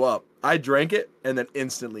threw up. I drank it and then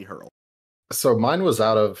instantly hurled. So mine was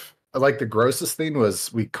out of like the grossest thing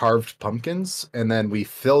was we carved pumpkins and then we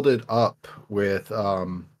filled it up with Like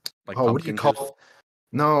what do you pumpkin call juice. it?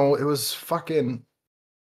 No, it was fucking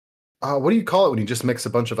what do you call it when you just mix a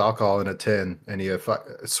bunch of alcohol in a tin and you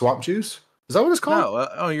swamp juice? Is that what it's called?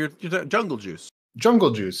 No, you're jungle juice.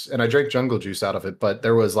 Jungle juice, and I drank jungle juice out of it, but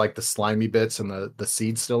there was like the slimy bits and the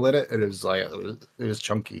seeds still in it, and it was like it was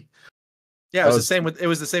chunky. Yeah, That it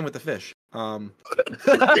was the same with the fish. I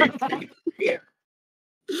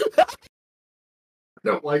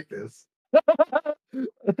don't like this.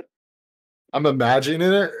 I'm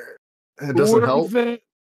imagining it. It doesn't help.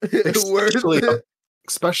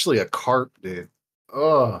 Especially a carp, dude.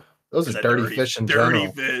 Oh, those It's are a dirty fish in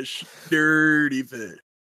general. Dirty fish.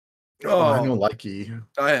 Oh, I don't like you.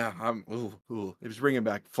 I'm. Ooh. It was bringing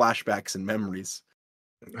back flashbacks and memories.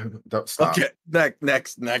 Don't stop. Okay,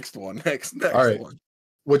 next one. Next All right. one.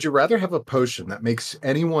 Would you rather have a potion that makes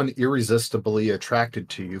anyone irresistibly attracted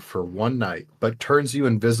to you for one night, but turns you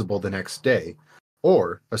invisible the next day,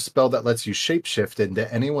 or a spell that lets you shapeshift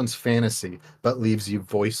into anyone's fantasy but leaves you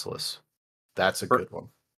voiceless? That's a good one.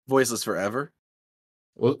 Voiceless forever.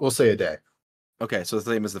 We'll say a day. Okay, so the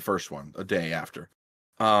same as the first one, a day after.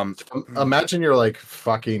 Imagine you're like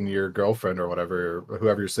fucking your girlfriend or whatever, or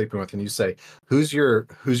whoever you're sleeping with, and you say, "Who's your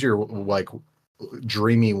like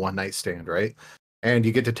dreamy one night stand?" Right? And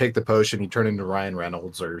you get to take the potion. You turn into Ryan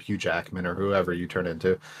Reynolds or Hugh Jackman or whoever you turn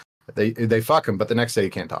into. They fuck him, but the next day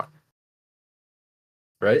you can't talk.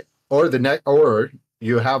 Right? Or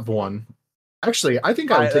you have one. Actually, I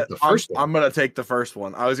think I would take the first one. I'm gonna take the first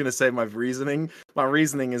one. I was gonna say my reasoning. My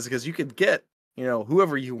reasoning is because you could get,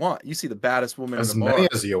 whoever you want. You see the baddest woman As in the many bar,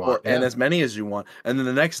 as you want, and yeah. as many as you want, and then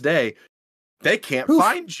the next day, they can't Oof.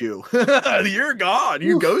 find you. You're gone.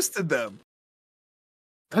 You Oof. ghosted them.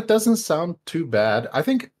 That doesn't sound too bad. I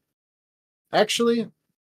think, actually,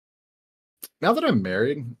 now that I'm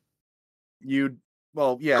married, Your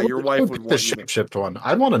I wife would pick the want you. shapeshift one.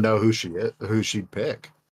 I'd want to know who she'd pick.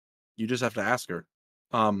 You just have to ask her.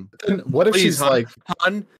 And what if Please, she's hon. like,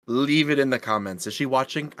 Hun, leave it in the comments. Is she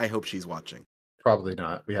watching? I hope she's watching. probably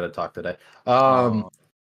not. We had to talk today. Oh.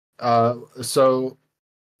 So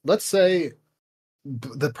let's say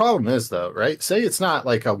the problem is though, right? Say it's not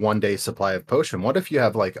like a 1 day supply of potion. What if you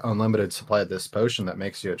have like unlimited supply of this potion that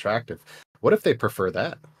makes you attractive? What if they prefer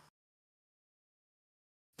that?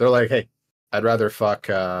 They're like, hey, I'd rather fuck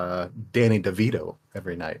Danny DeVito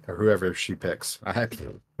every night or whoever she picks.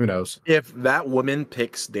 Who knows? If that woman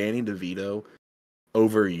picks Danny DeVito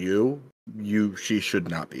over you, she should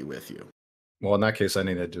not be with you. Well, in that case, I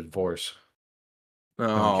need a divorce. I'm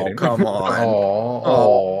Oh, kidding. come on.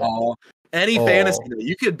 Oh. Any Aw. fantasy.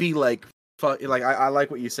 You could be like, I like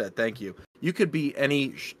what you said. Thank you. You could be any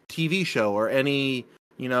TV show or any,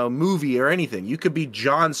 movie or anything. You could be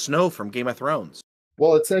Jon Snow from Game of Thrones.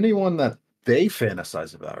 Well, it's anyone that they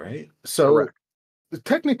fantasize about, right? So Correct.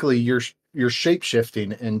 technically, you're shape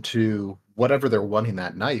shifting into whatever they're wanting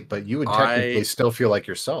that night, but you would technically still feel like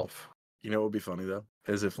yourself. You know what would be funny though?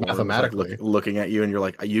 Is if Lauren was, Mathematically. looking at you and you're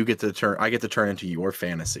like, I get to turn into your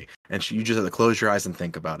fantasy. And you just have to close your eyes and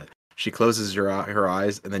think about it. She closes her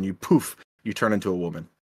eyes and then you turn into a woman.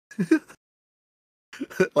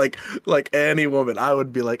 like any woman, I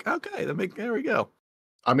would be like, okay, there we go.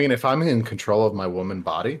 I mean, if I'm in control of my woman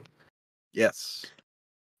body, Yes.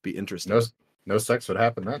 Be interesting. no sex would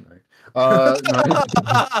happen that night.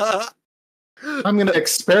 I'm gonna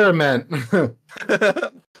experiment.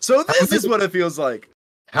 So this is what it feels like.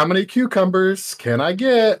 How many cucumbers can I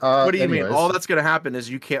get? What do you mean? Anyways. All that's gonna happen is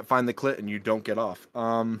you can't find the clit and you don't get off.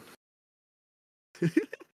 Wow.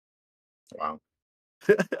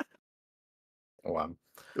 Wow.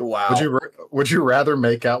 Wow. Would you rather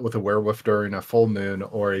make out with a werewolf during a full moon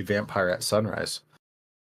or a vampire at sunrise?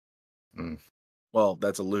 Well,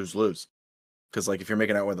 that's a lose-lose. Because if you're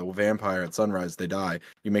making out with a vampire at sunrise, they die.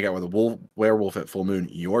 You make out with a werewolf at full moon,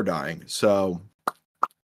 you're dying. So,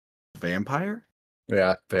 vampire?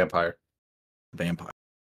 Yeah, vampire. Vampire.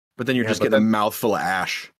 But then you're just but getting a then- mouthful of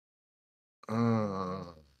ash.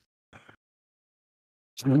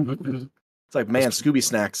 It's like, man, Scooby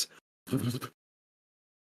snacks.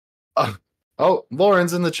 Oh,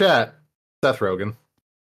 Lauren's in the chat. Seth Rogen.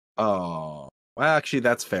 Oh, well, actually,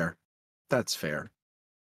 that's fair. That's fair.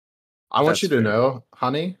 I want That's you to fair. know,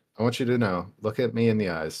 honey. I want you to know. Look at me in the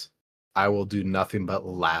eyes. I will do nothing but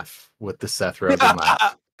laugh with the Seth Rogen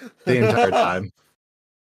laugh the entire time.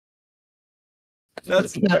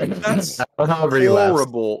 That's However he laughs.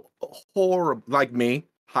 horrible. Like me,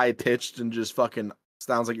 high pitched and just fucking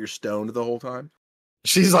Sounds like you're stoned the whole time.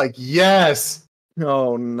 She's like, yes,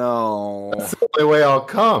 Oh no. that's the only way I'll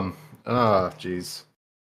come. Oh, jeez.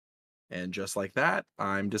 And just like that,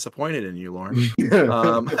 I'm disappointed in you, Lauren.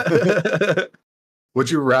 Um, Would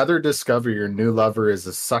you rather discover your new lover is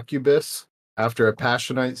a succubus after a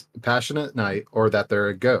passionate night, or that they're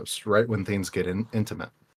a ghost right when things get intimate?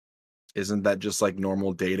 Isn't that just like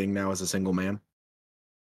normal dating now as a single man?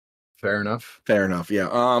 Fair enough. Fair enough.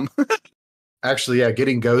 Yeah. Actually, yeah,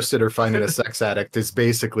 getting ghosted or finding a sex addict is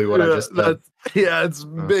basically what I just said. Yeah, it's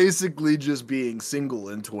basically just being single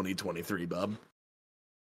in 2023, bub.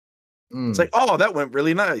 It's like, oh, that went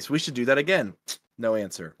really nice. We should do that again. No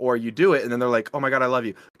answer. Or you do it, and then they're like, oh my god, I love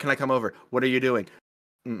you. Can I come over? What are you doing?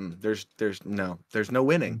 There's no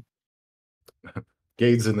winning.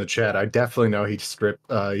 Gade's in the chat. I definitely know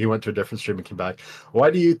he went to a different stream and came back.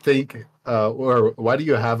 Why do you think, or why do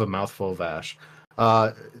you have a mouthful of ash?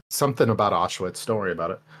 Something about Auschwitz. Don't worry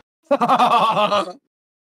about it.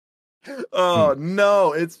 Oh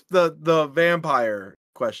no, it's the vampire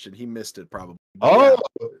question. He missed it probably. Oh,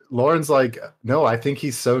 yeah. Lauren's like, no, I think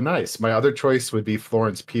he's so nice. My other choice would be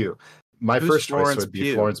Florence Pugh. My first choice would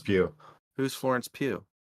be Florence Pugh. Who's Florence Pugh?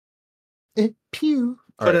 Pugh.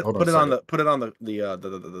 Put it on the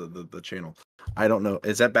channel. I don't know.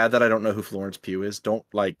 Is that bad that I don't know who Florence Pugh is? Don't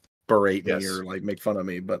like berate me or like make fun of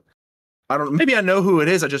me, but I don't. Maybe I know who it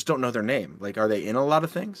is. I just don't know their name. Like, are they in a lot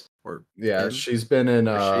of things? Or she's been in.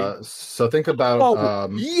 So think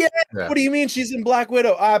about. Yeah. What do you mean she's in Black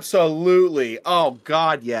Widow? Absolutely. Oh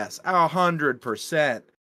God, yes, 100%.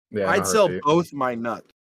 Yeah, I'd sell both my nuts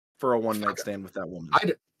for a one night stand with that woman.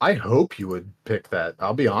 I hope you would pick that.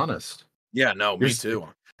 I'll be honest. Yeah, no, me too.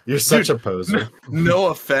 You're such a poser. No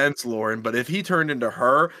offense, Lauren, but if he turned into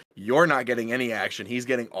her, you're not getting any action. He's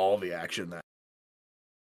getting all the action. That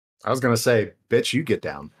I was gonna say, bitch, you get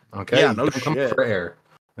down. Okay, yeah, no shit. Come for air.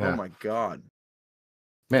 Yeah. Oh my god,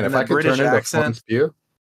 man! If I could turn into Florence Pugh,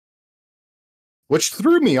 which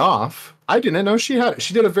threw me off. I didn't know she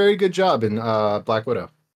did a very good job in Black Widow.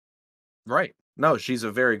 Right? No, she's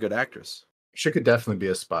a very good actress. She could definitely be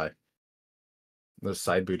a spy. The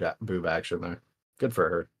side boob action there. Good for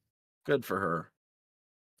her. Good for her.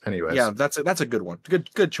 Anyways. Yeah, that's a good one.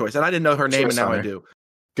 Good choice. And I didn't know her name, and now I do.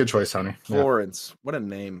 Good choice, honey. Florence. Yeah. What a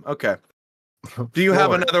name. Okay. Do you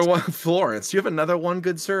have another one? Florence. Do you have another one,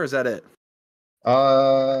 good sir? Or is that it?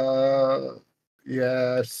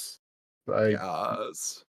 Yes. I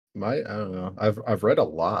don't know. I've read a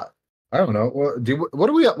lot. I don't know.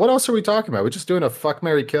 What else are we talking about? We just doing a fuck,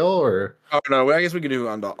 marry, kill, or? Oh no, I guess we could do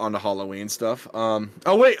on the Halloween stuff.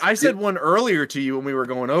 Oh wait, I said one earlier to you when we were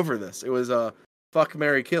going over this. It was fuck,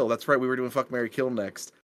 marry, kill. That's right. We were doing fuck, marry, kill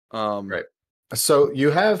next. Right. So you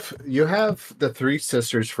have the three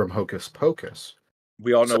sisters from Hocus Pocus.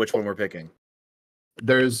 We all know which one we're picking.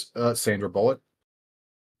 There's Sandra Bullock,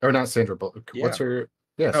 or not Sandra Bullock. Yeah. What's her?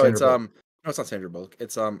 Yeah. No, no, it's not Sandra Bullock.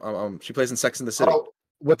 It's she plays in Sex and the City. Oh,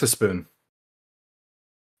 with the spoon.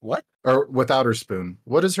 What? Or without her spoon.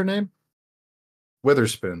 What is her name?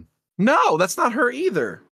 Witherspoon. No, that's not her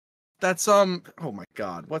either. That's oh my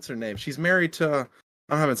god, what's her name? She's married to.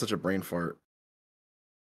 I'm having such a brain fart.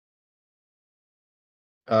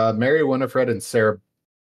 Mary Winifred and Sarah.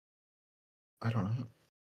 I don't know.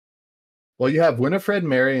 Well, you have Winifred,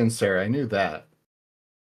 Mary, and Sarah. I knew that.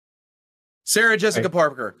 Sarah Jessica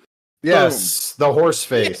Parker. Yes, boom. The horse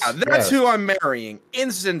face. Yeah, that's who I'm marrying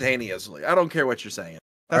instantaneously. I don't care what you're saying.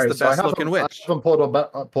 That's the best looking witch. I have them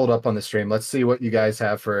pulled up on the stream. Let's see what you guys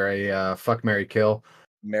have for a fuck, marry, kill.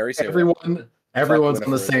 Mary Sarah. Everyone's on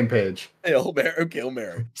the same page. Kill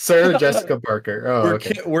Mary. Sarah Jessica Parker. Oh,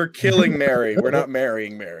 we're killing Mary. We're not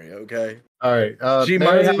marrying Mary. Okay. All right. She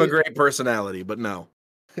might have a great personality, but no.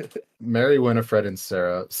 Mary, Winifred, and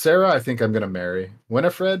Sarah. Sarah, I think I'm gonna marry.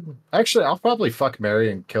 Winifred, actually, I'll probably fuck Mary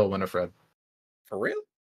and kill Winifred. For real?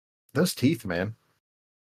 Those teeth, man.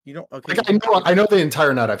 You don't. Okay. Like, I know the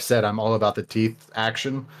entire night I've said I'm all about the teeth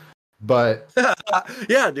action, but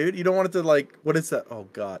yeah, dude, you don't want it to like. What is that? Oh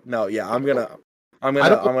God, no. Yeah, I'm gonna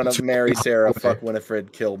marry Sarah, fuck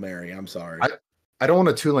Winifred, kill Mary. I'm sorry. I don't want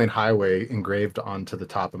a 2-lane highway engraved onto the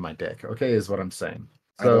top of my dick. Okay, is what I'm saying.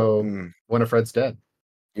 So Winifred's dead.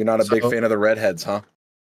 You're not a big fan of the redheads, huh?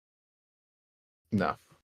 No.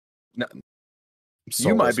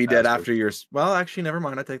 You might be dead after yours. Well, actually, never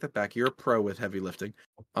mind. I take that back. You're a pro with heavy lifting.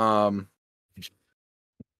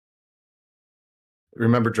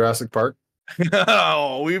 Remember Jurassic Park?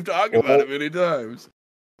 Oh, we've talked about it many times.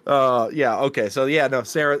 Yeah. Okay. So yeah, no.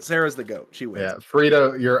 Sarah's the goat. She wins. Yeah,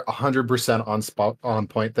 Frida, you're 100% on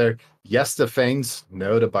point there. Yes to fangs,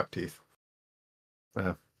 no to buck teeth.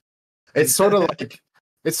 It's sort of like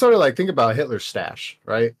It's sort of like, think about Hitler's stash,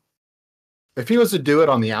 right? If he was to do it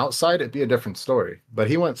on the outside, it'd be a different story. But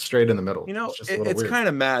he went straight in the middle. You know, It's just a little it's weird. kind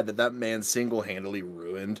of mad that man single-handedly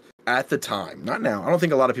ruined at the time. Not now. I don't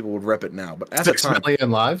think a lot of people would rep it now, but at the 6 time,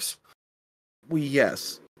 million lives.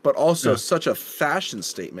 yes. But also Yeah. such a fashion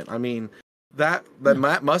statement. I mean, that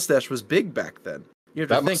mustache was big back then. You have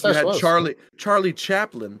to That think you mustache had was. Charlie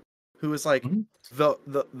Chaplin, who was like Mhm.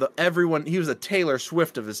 the everyone. He was a Taylor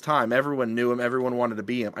Swift of his time. Everyone knew him. Everyone wanted to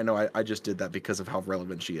be him. I know. I just did that because of how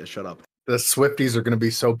relevant she is. Shut up. The Swifties are going to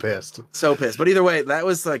be so pissed. So pissed. But either way, that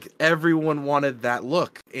was like everyone wanted that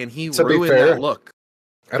look, and he To be ruined fair, that look.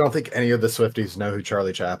 I don't think any of the Swifties know who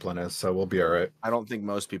Charlie Chaplin is, so we'll be all right. I don't think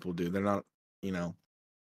most people do. They're not, you know,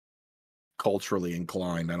 culturally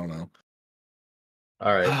inclined. I don't know.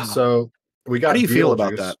 All right, so we got. How do you feel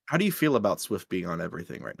about Beetlejuice. that? How do you feel about Swift being on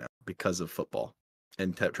everything right now because of football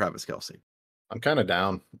and Travis Kelce? I'm kind of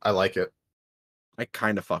down. I like it. I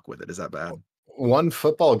kind of fuck with it. Is that bad? One,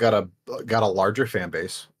 football got a larger fan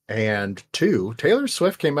base, and two, Taylor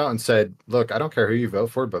Swift came out and said, "Look, I don't care who you vote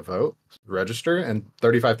for, but vote, register." And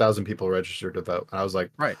 35,000 people registered to vote. And I was like,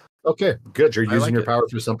 Right. Okay, good. You're I using like your it. power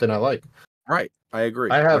for something I like. Right. I agree.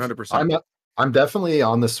 I have. 100%. I'm definitely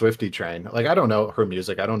on the Swiftie train. Like, I don't know her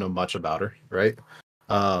music. I don't know much about her, right?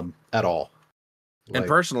 At all. And Like,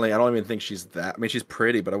 personally, I don't even think she's that. I mean, she's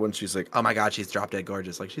pretty, but I wouldn't. She's like, oh my god, she's drop dead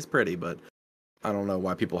gorgeous. Like, she's pretty, but I don't know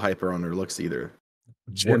why people hype her on her looks either.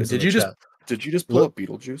 Jim's in Did the you just chat. pull Look. up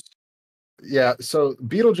Beetlejuice? Yeah, so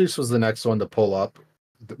Beetlejuice was the next one to pull up.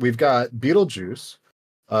 We've got Beetlejuice,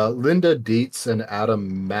 Linda Dietz, and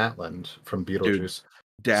Adam Matland from Beetlejuice.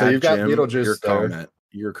 Dad, So you've got Jim, Beetlejuice your there. comment.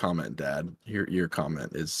 Your comment, Dad. Your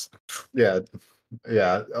comment is Yeah,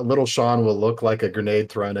 a little Sean will look like a grenade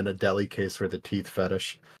thrown in a deli case for the teeth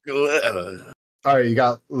fetish. All right, you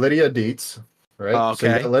got Lydia Dietz, right? So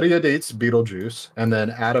you Okay. got Lydia Dietz, Beetlejuice, and then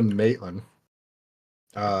Adam Maitland.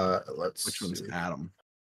 Let's Which one's see. Adam?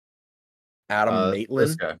 Adam This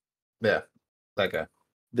Maitland? guy. Yeah, that guy.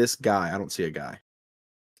 This guy. I don't see a guy.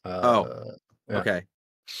 Yeah. Okay.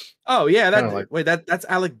 Oh yeah, Kinda like- that's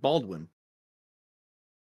Alec Baldwin.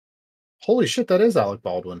 Holy shit, that is Alec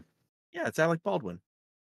Baldwin. Yeah, it's Alec Baldwin.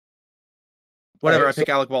 Whatever, Alright, I pick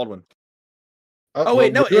Alec Baldwin. Oh,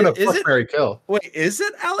 wait, no, we're doing a is fuck, it? marry, kill. Wait, is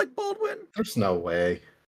it Alec Baldwin? There's no way.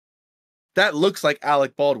 That looks like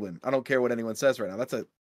Alec Baldwin. I don't care what anyone says right now.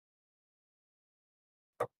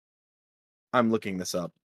 I'm looking this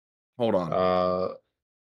up. Hold on.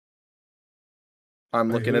 I'm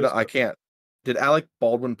wait, looking who it is up. I that? can't. Did Alec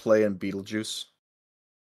Baldwin play in Beetlejuice?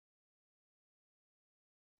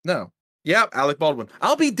 No. Yep, Alec Baldwin.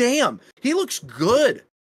 I'll be damned. He looks good.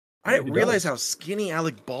 I Yeah, didn't he realize does. how skinny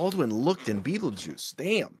Alec Baldwin looked in Beetlejuice.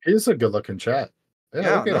 Damn. He's a good looking chat. Yeah, Yeah,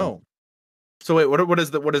 look at him. no. So wait, what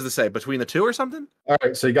does this say? Between the two or something? All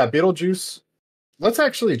right, so you got Beetlejuice. Let's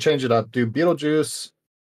actually change it up. Do Beetlejuice,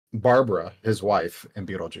 Barbara, his wife, and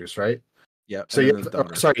Beetlejuice, right? Yeah. So you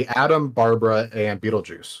sorry, Adam, Barbara, and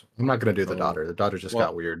Beetlejuice. I'm not gonna do the Oh. daughter. The daughter just Well,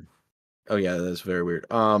 got weird. Oh yeah, that's very weird.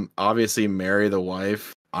 Obviously marry the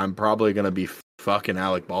wife. I'm probably gonna be fucking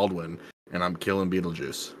Alec Baldwin, and I'm killing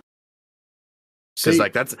Beetlejuice. Because See,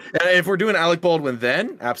 like that's if we're doing Alec Baldwin,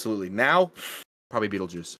 then absolutely. Now, probably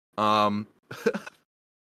Beetlejuice.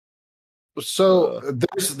 so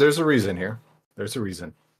there's a reason here. There's a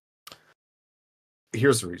reason.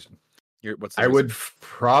 Here's the reason. What's the I reason? would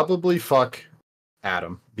probably fuck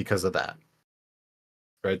Adam because of that.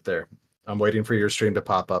 Right there. I'm waiting for your stream to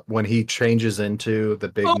pop up when he changes into the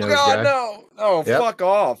big Oh nose god, guy. no! Yep. Fuck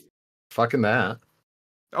off. Fucking that.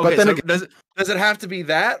 Okay, then so again- does it have to be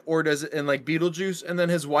that, or does it in like Beetlejuice and then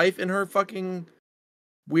his wife and her fucking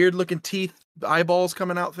weird looking teeth, eyeballs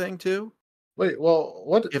coming out thing too? Wait, well,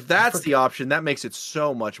 what If that's the option, that makes it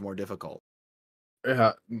so much more difficult.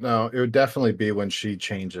 Yeah, no, it would definitely be when she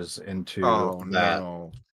changes into Oh that.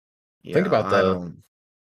 no! Think about I that. don't-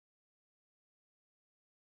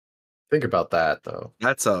 Think about that though.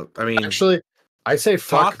 That's a. I mean, Actually, I say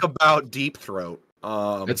fuck. talk about deep throat.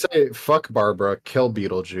 I'd say fuck Barbara, kill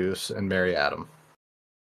Beetlejuice, and marry Adam.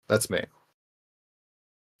 That's me.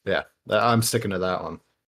 Yeah, I'm sticking to that one.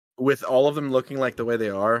 With all of them looking like the way they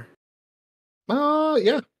are.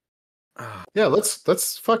 Yeah, At yeah.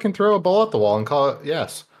 Let's fucking throw a ball at the wall and call it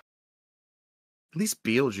yes. least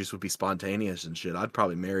Beetlejuice would be spontaneous and shit. I'd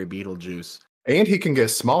probably marry Beetlejuice. And he can get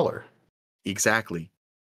smaller, Exactly.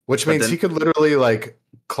 which But means then- he could literally like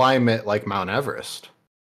climb it like Mount Everest.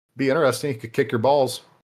 Be interesting. He could kick your balls.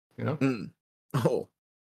 You know. Oh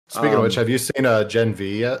Speaking of which, have you seen Gen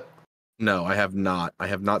V yet? no, I have not. I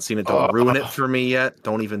have not seen it. Don't ruin it for me yet.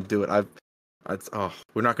 Don't even do it.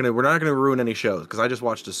 We're not gonna ruin any shows because I just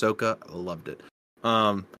watched Ahsoka. I loved it.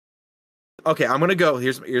 Okay, I'm gonna go.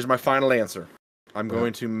 Here's my final answer. I'm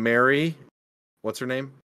going to marry. What's her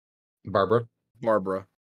name? Barbara. Barbara.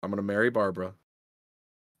 I'm gonna marry Barbara.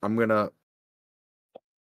 I'm gonna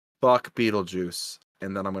fuck Beetlejuice,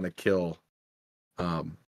 and then I'm gonna kill Alec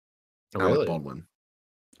Really? Baldwin.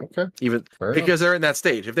 Okay. Even Fair because they're in that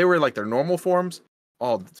stage. If they were like their normal forms,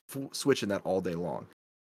 I'll switch in that all day long.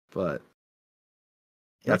 But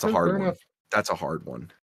that's a Okay, hard fair one. enough. That's a hard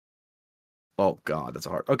one. Oh God, that's a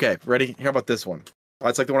hard. Okay, ready? How about this one?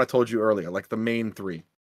 That's like the one I told you earlier, like the main three.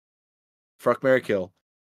 Fuck, marry, kill.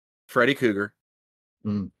 Freddy Krueger.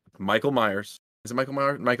 Mm. Michael Myers. Is it Michael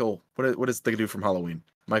Myers? Michael. What is the dude from Halloween?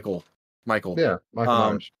 Michael. Yeah, Michael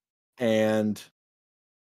Myers. And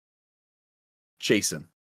Jason.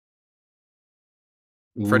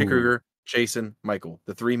 Freddy Ooh. Krueger, Jason, Michael.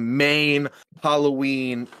 The three main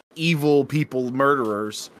Halloween evil people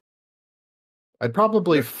murderers. I'd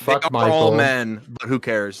probably They fuck are Michael. all men, but who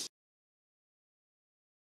cares?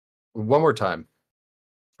 One more time.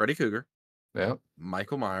 Freddy Krueger, Yeah.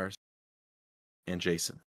 Michael Myers, and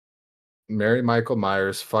Jason. Marry Michael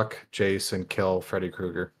Myers, fuck Jason, kill Freddy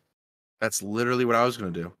Krueger. That's literally what I was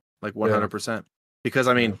going to do. Like 100%. Because,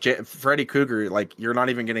 I mean, Freddy Krueger, like, you're not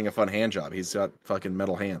even getting a fun hand job. He's got fucking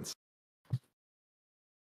metal hands.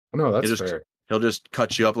 No, that's fair. He'll just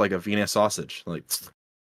cut you up like a Venus sausage. Like,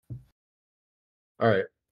 all right.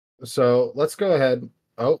 So let's go ahead.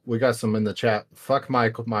 Oh, we got some in the chat. Fuck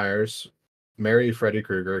Michael Myers, marry Freddy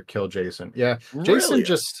Krueger, kill Jason. Yeah, Jason really?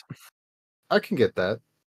 just. I can get that.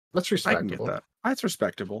 That's I respectable. can get that. That's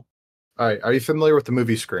respectable. All right. Are you familiar with the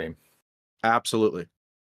movie Scream? Absolutely.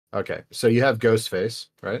 Okay. So you have Ghostface,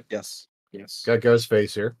 right? Yes. Yes. Got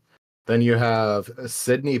Ghostface here. Then you have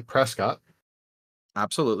Sidney Prescott.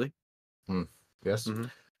 Absolutely. Yes. Mm-hmm.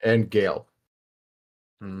 And Gale.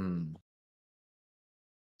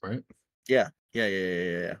 Right? Yeah.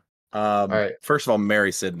 All right. First of all,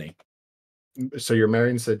 marry Sydney. So you're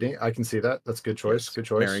marrying Sidney. I can see that. That's a good choice. Yes, Good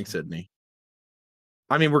choice. Marrying Sydney.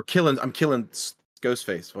 I mean, I'm killing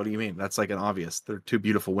Ghostface. What do you mean? That's like an obvious. They're two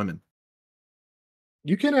beautiful women.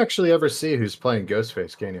 You can actually ever see who's playing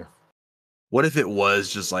Ghostface, can you? What if it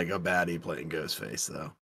was just like a baddie playing Ghostface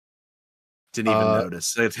though? Didn't even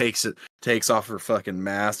notice. It takes off her fucking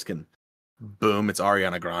mask and boom, it's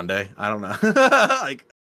Ariana Grande. I don't know. Like,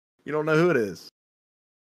 you don't know who it is.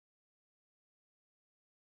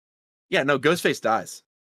 Yeah, no, Ghostface dies.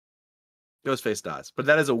 Ghostface dies. But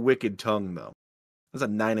that is a wicked tongue, though. That's a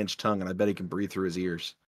 9-inch tongue, and I bet he can breathe through his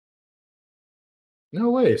ears. No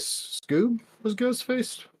way. Scoob was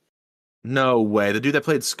Ghostface? No way. The dude that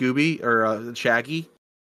played Scooby or Shaggy?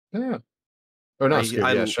 Yeah. Oh, not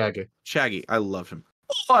Scoob. Yeah, Shaggy. Shaggy. I love him.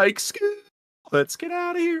 Like Scoob. Let's get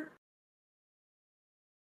out of here.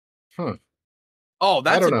 Huh. Oh,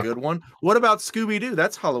 that's a good one. What about Scooby-Doo?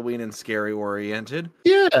 That's Halloween and scary oriented.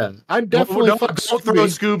 Yeah, I definitely don't throw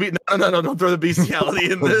Scooby. No, don't throw the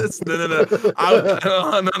bestiality in this. No.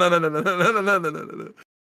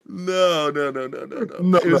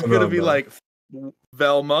 No. It's gonna be like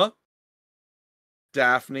Velma,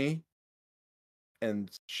 Daphne,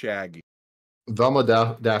 and Shaggy.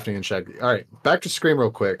 Velma, Daphne, and Shaggy. All right, back to Scream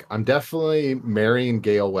real quick. I'm definitely marrying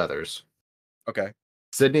Gale Weathers. Okay.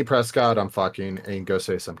 Sidney Prescott, I'm fucking, and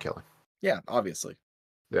Ghostface, I'm killing. Yeah, obviously.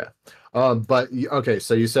 Yeah. But okay,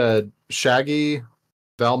 so you said Shaggy,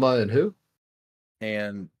 Velma, and who?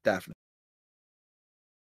 And Daphne.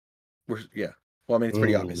 Yeah. Well, I mean, it's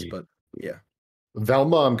pretty obvious, but yeah.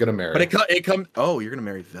 Velma, I'm gonna marry. But it comes. Oh, you're gonna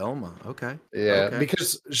marry Velma. Okay. Yeah, okay.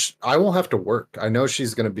 because I won't have to work. I know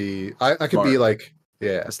she's gonna be. I could Smart. be like,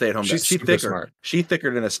 yeah, a stay-at-home. She's thicker. Smart. She's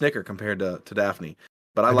thicker than a Snicker compared to Daphne.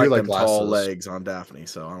 But I like them tall legs on Daphne,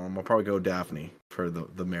 so I'm gonna probably go Daphne for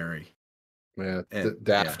the marry. Yeah, and,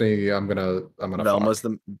 Daphne. Yeah. I'm gonna. Velma's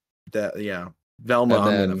fuck. Velma.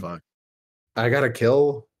 I'm gonna fuck. I gotta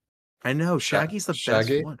kill. I know Shaggy's the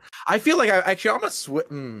best one. I feel like I'm gonna switch.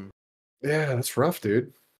 Yeah, that's rough,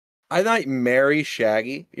 dude. I might marry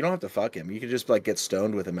Shaggy. You don't have to fuck him. You could just like get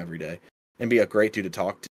stoned with him every day and be a great dude to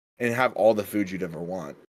talk to and have all the food you'd ever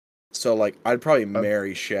want. So like, I'd probably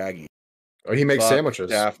marry Shaggy. Oh, he makes sandwiches.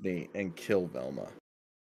 Daphne and kill Velma.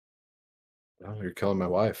 Oh, you're killing my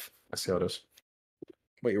wife. I see how it is.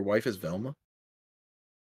 Wait, your wife is Velma?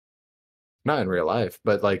 Not in real life,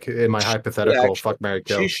 but like in my hypothetical fuck, marry,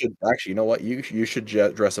 kill. She should actually. You know what? You should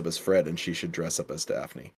dress up as Fred, and she should dress up as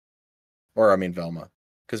Daphne, or I mean Velma,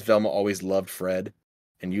 because Velma always loved Fred,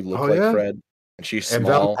 and you look like Fred, and she's small. And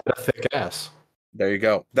Velma had a thick ass. There you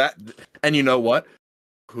go. And you know what?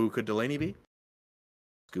 Who could Delaney be?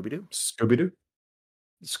 Scooby-Doo.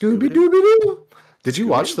 Scooby-Doo. Did you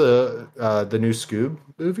watch the new Scoob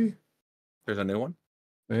movie? There's a new one.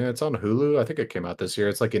 Yeah, it's on Hulu. I think it came out this year.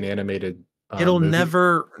 It's like an animated. It'll movie.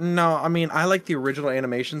 never. No, I mean I like the original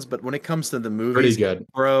animations, but when it comes to the Pretty movies, good.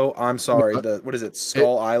 bro, I'm sorry. No, What is it?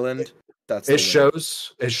 Skull Island. That's the It winner.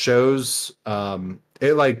 shows. It shows.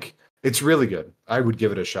 It like it's really good. I would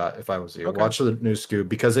give it a shot if I was you. Okay. Watch the new Scoob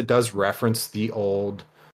because it does reference the old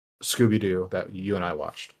Scooby Doo that you and I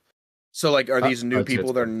watched. So like, are these new I'd say people?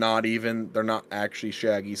 it's They're good. not even. They're not actually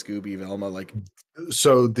Shaggy, Scooby, Velma. Like,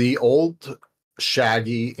 So the old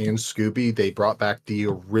Shaggy and Scooby, they brought back the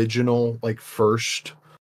original, like first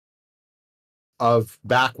of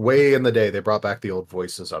back way in the day. They brought back the old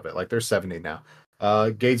voices of it. Like they're 70 now.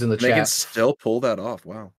 Gates in the they can chat. still pull that off.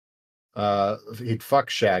 Wow. He'd fuck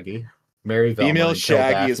Shaggy, marry Velma, Female and kill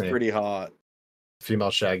Shaggy is Daphne. pretty hot.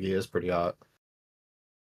 Female Shaggy is pretty hot.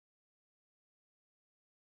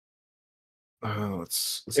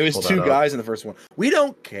 Let's It was pull that two up. guys in the first one. We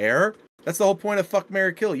don't care. That's the whole point of fuck,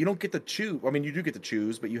 marry, kill. You don't get to choose. I mean, you do get to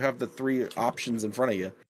choose, but you have the three options in front of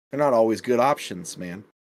you. They're not always good options, man,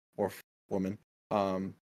 or woman.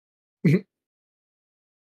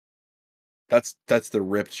 That's the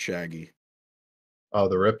ripped Shaggy. Oh,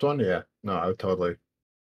 the ripped one? Yeah. No, I would totally.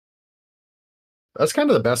 That's kind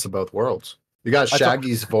of the best of both worlds. You got I thought-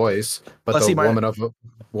 Shaggy's voice, but Let's the see my- woman of a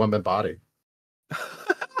woman body.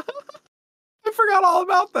 I forgot all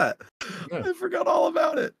about that. Yeah. I forgot all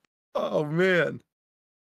about it. Oh man.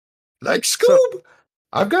 Like Scoob,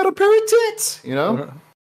 I've got a pair of tits. You know,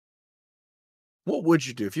 What would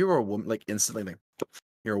you do if you were a woman? Like instantly, like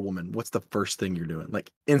you're a woman. What's the first thing you're doing? Like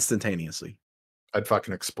instantaneously. I'd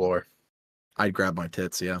fucking explore. I'd grab my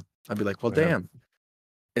tits. Yeah. I'd be like, well, Yeah. damn,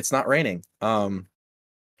 it's not raining.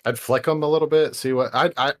 I'd flick them a little bit, see what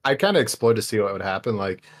I kind of explore to see what would happen.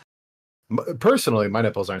 Like personally, my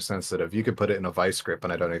nipples aren't sensitive. You could put it in a vice grip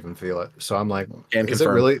and I don't even feel it. So I'm like, Can is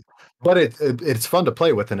confirm. it really? But it's fun to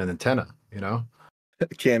play with an antenna, you know.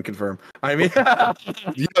 Can confirm. I mean,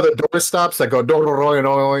 You know the door stops that go do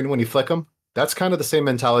when you flick them. That's kind of the same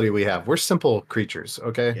mentality we have. We're simple creatures,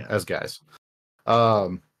 okay, Yeah. as guys.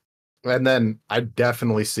 And then I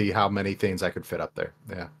definitely see how many things I could fit up there.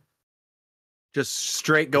 Yeah, just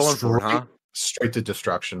straight going for it, huh? straight to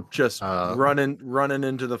destruction. Just Uh, running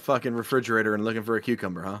into the fucking refrigerator and looking for a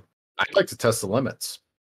cucumber, huh? I'd like to test the limits.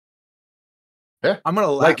 I'm gonna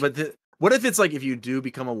laugh, Like- but what if it's like if you do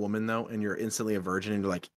become a woman though, and you're instantly a virgin, and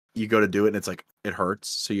like you go to do it, and it's like it hurts,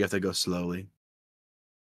 so you have to go slowly.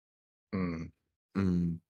 Hmm,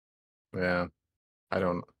 Mm, yeah, I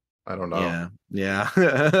don't know. Yeah, yeah.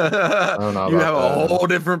 don't know You about have a that. whole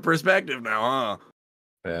different perspective now,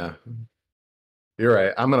 Yeah, you're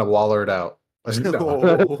right. I'm gonna waller it out. huh?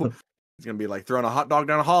 No. It's gonna be like throwing a hot dog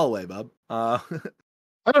down a hallway, bub.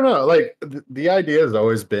 I don't know. Like the idea has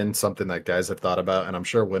always been something that guys have thought about, and I'm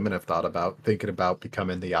sure women have thought about thinking about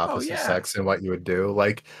becoming the opposite yeah. sex and what you would do.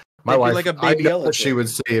 Like my They'd be wife, like a I baby know that she elephant. would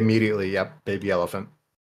say immediately, "Yep, baby elephant."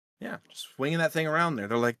 Yeah, just swinging that thing around there.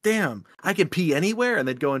 They're like, "Damn, I can pee anywhere," and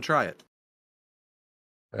they'd go and try it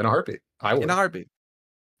In a heartbeat. I would. in a heartbeat.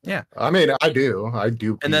 I mean, I do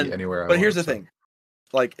pee And then- anywhere. But here's the thing,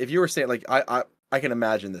 like if you were saying, like I can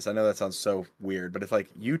imagine this. I know that sounds so weird, but if like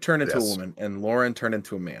you turn into a Yes. woman and Lauren turned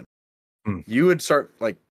into a man, Hmm. you would start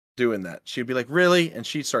like doing that. She'd be like, "Really?" And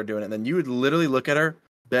she'd start doing it. And then you would literally look at her.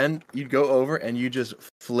 Then you'd go over and you just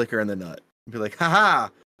flick her in the nut. You'd be like, "Ha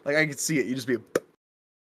ha!" Like I could see it. You just be.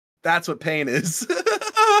 That's what pain is.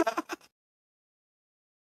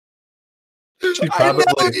 She'd I know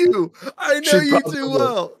probably- you. I know she'd you too probably-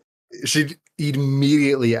 well. She'd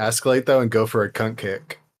immediately escalate though and go for a cunt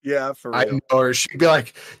kick. Yeah, for I real. or she'd be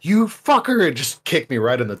like, "You fucker!" and just kick me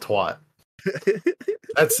right in the twat.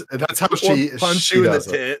 That's how Or she punch she you in the does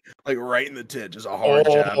it. tit, like right in the tit, just a hard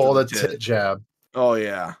jab. Oh, to the tit jab. Oh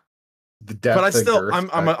yeah. The depth But I and still, girth. I'm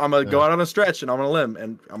gonna go out on a stretch and I'm gonna limb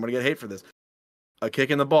and I'm gonna get hate for this. A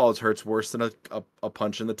kick in the balls hurts worse than a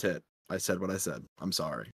punch in the tit. I said what I said. I'm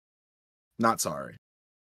sorry. Not sorry.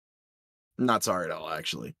 Not sorry at all,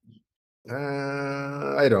 actually.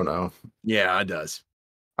 I don't know. Yeah, it does.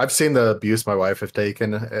 I've seen the abuse my wife have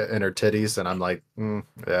taken in her titties, and I'm like,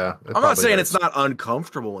 yeah. I'm not saying it's not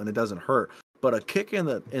uncomfortable and it doesn't hurt, but a kick in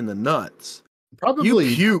the nuts. probably.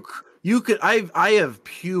 You puke. You could. I have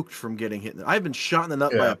puked from getting hit. I've been shot in the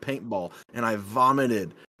nut by Yeah. a paintball, and I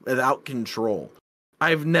vomited without control.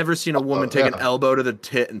 I've never seen a woman take an yeah. elbow to the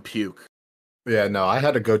tit and puke. Yeah, no, I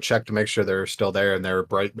had to go check to make sure they're still there, and they were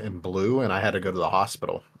bright and blue, and I had to go to the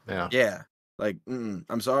hospital. Yeah, Yeah, like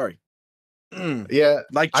I'm sorry. yeah.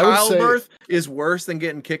 Like I would say- childbirth is worse than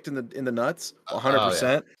getting kicked in the nuts,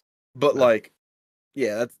 100%. But Yeah. like,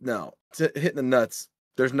 yeah, that's no hitting the nuts.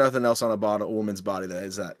 There's nothing else on a woman's body that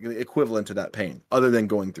is that equivalent to that pain, other than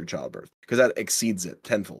going through childbirth, because that exceeds it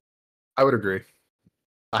tenfold. I would agree.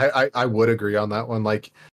 I would agree on that one.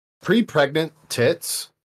 Like, pre-pregnant tits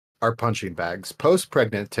are punching bags.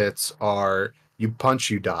 Post-pregnant tits are you punch,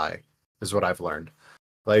 you die, is what I've learned.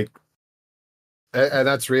 Like, and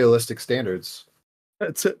that's realistic standards.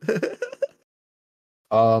 That's it.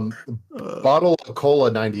 Bottle of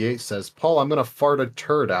Cola 98 says, Paul, I'm gonna fart a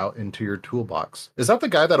turd out into your toolbox. Is that the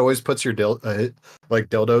guy that always puts your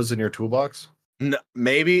dildos in your toolbox? No,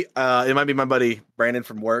 maybe it might be my buddy Brandon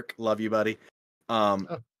from work. Love you, buddy.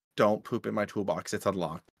 Don't poop in my toolbox. It's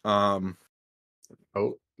unlocked.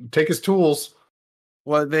 Oh, take his tools.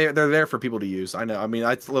 Well, they're there for people to use. I know. I mean,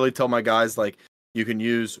 I literally tell my guys, like, you can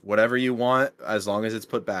use whatever you want as long as it's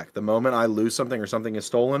put back. The moment I lose something or something is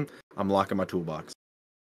stolen, I'm locking my toolbox.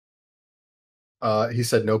 He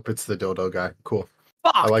said, nope, it's the dildo guy. Cool.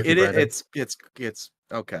 Fuck! I like It's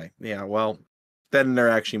okay. Yeah, well, then there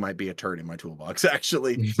actually might be a turd in my toolbox,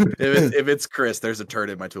 actually. if it's Chris, there's a turd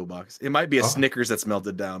in my toolbox. It might be a Snickers that's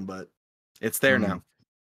melted down, but it's there now.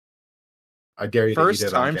 I dare you First to eat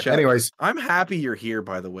it time on check. Anyways, I'm happy you're here,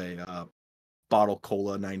 by the way. Bottle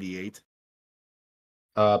Cola 98.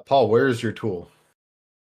 Paul, where is your tool?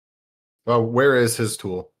 Well, where is his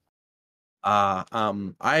tool?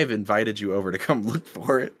 I've invited you over to come look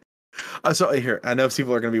for it. So here, I know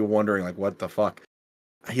people are gonna be wondering, like, what the fuck?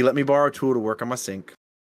 He let me borrow a tool to work on my sink.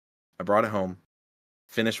 I brought it home,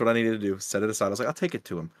 finished what I needed to do, set it aside. I was like, I'll take it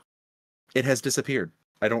to him. It has disappeared.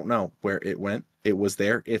 I don't know where it went. It was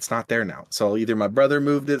there. It's not there now. So either my brother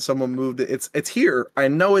moved it, someone moved it. It's here. I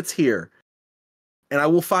know it's here, and I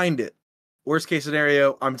will find it. Worst case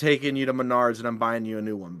scenario, I'm taking you to Menards and I'm buying you a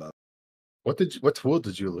new one, bub. What tool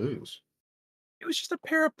did you lose? It was just a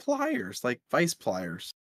pair of pliers, like vice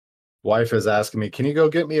pliers. Wife is asking me, can you go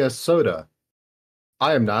get me a soda?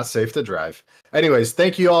 I am not safe to drive. Anyways,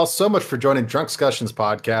 thank you all so much for joining Drunk Discussions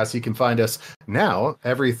podcast. You can find us now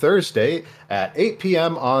every Thursday at 8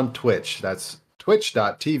 p.m. on Twitch. That's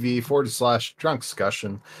twitch.tv/Drunk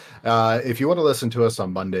Discussion. If you want to listen to us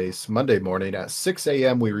on Monday morning at 6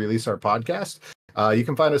 a.m., we release our podcast. You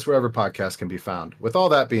can find us wherever podcasts can be found. With all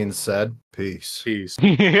that being said, peace. Peace.